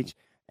YouTube page,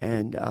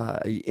 and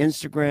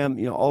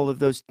Instagram, all of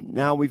those.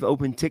 Now we've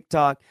opened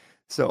TikTok.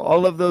 So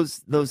all of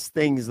those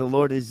things, the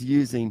Lord is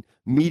using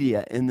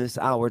media in this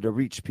hour to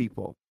reach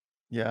people.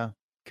 Yeah.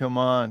 Come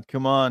on.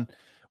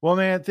 Well,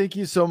 man, thank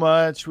you so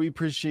much. We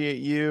appreciate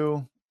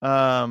you.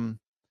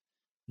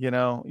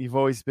 You've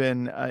always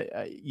been,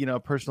 a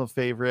personal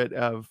favorite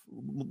of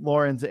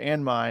Lauren's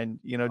and mine,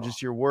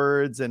 just your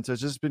words. And so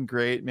it's just been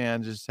great,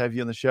 man. Just have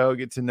you on the show,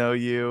 get to know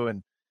you.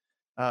 And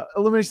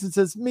Illumination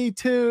says, me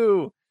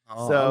too.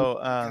 So,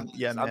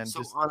 man, I'm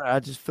so honored. I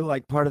just feel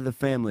like part of the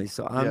family.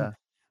 So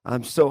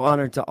I'm so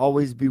honored to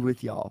always be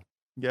with y'all.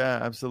 Yeah,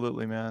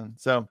 absolutely, man.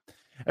 So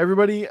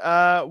everybody,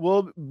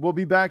 we'll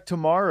be back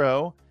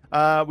tomorrow.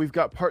 We've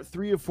got part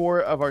 3 of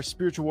 4 of our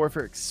Spiritual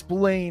Warfare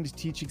Explained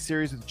teaching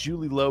series with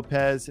Julie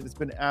Lopez. It's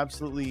been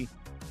absolutely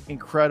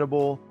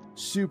incredible,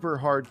 super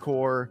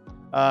hardcore.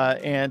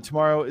 And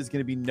tomorrow is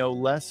going to be no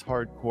less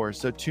hardcore.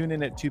 So tune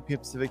in at 2 p.m.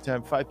 Pacific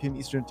time, 5 p.m.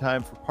 Eastern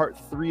time for part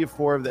 3 of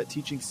 4 of that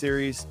teaching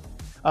series.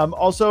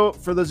 Also,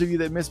 for those of you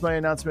that missed my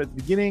announcement at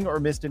the beginning or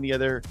missed any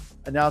other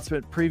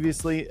announcement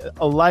previously,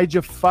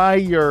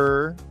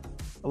 ElijahFire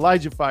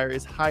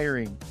is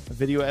hiring a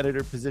video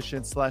editor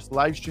position /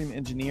 live stream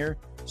engineer.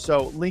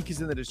 So link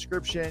is in the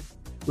description.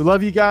 We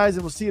love you guys,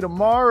 and we'll see you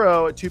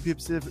tomorrow at 2 p.m.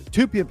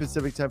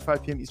 Pacific time,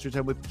 5 p.m. Eastern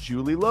time with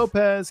Julie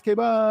Lopez. Okay,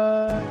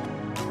 bye.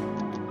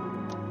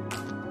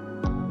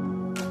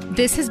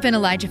 This has been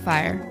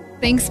ElijahFire.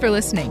 Thanks for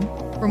listening.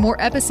 For more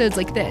episodes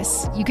like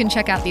this, you can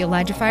check out the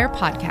ElijahFire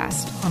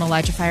podcast on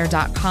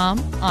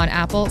ElijahFire.com, on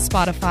Apple,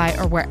 Spotify,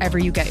 or wherever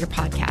you get your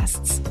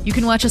podcasts. You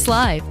can watch us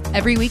live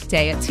every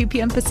weekday at 2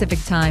 p.m. Pacific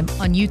time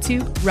on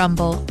YouTube,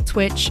 Rumble,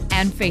 Twitch,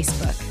 and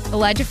Facebook.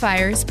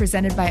 ElijahFire is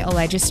presented by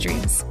Elijah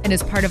Streams and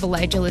is part of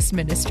Elijah List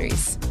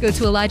Ministries. Go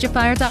to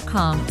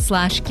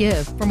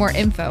ElijahFire.com/give for more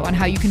info on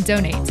how you can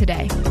donate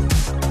today.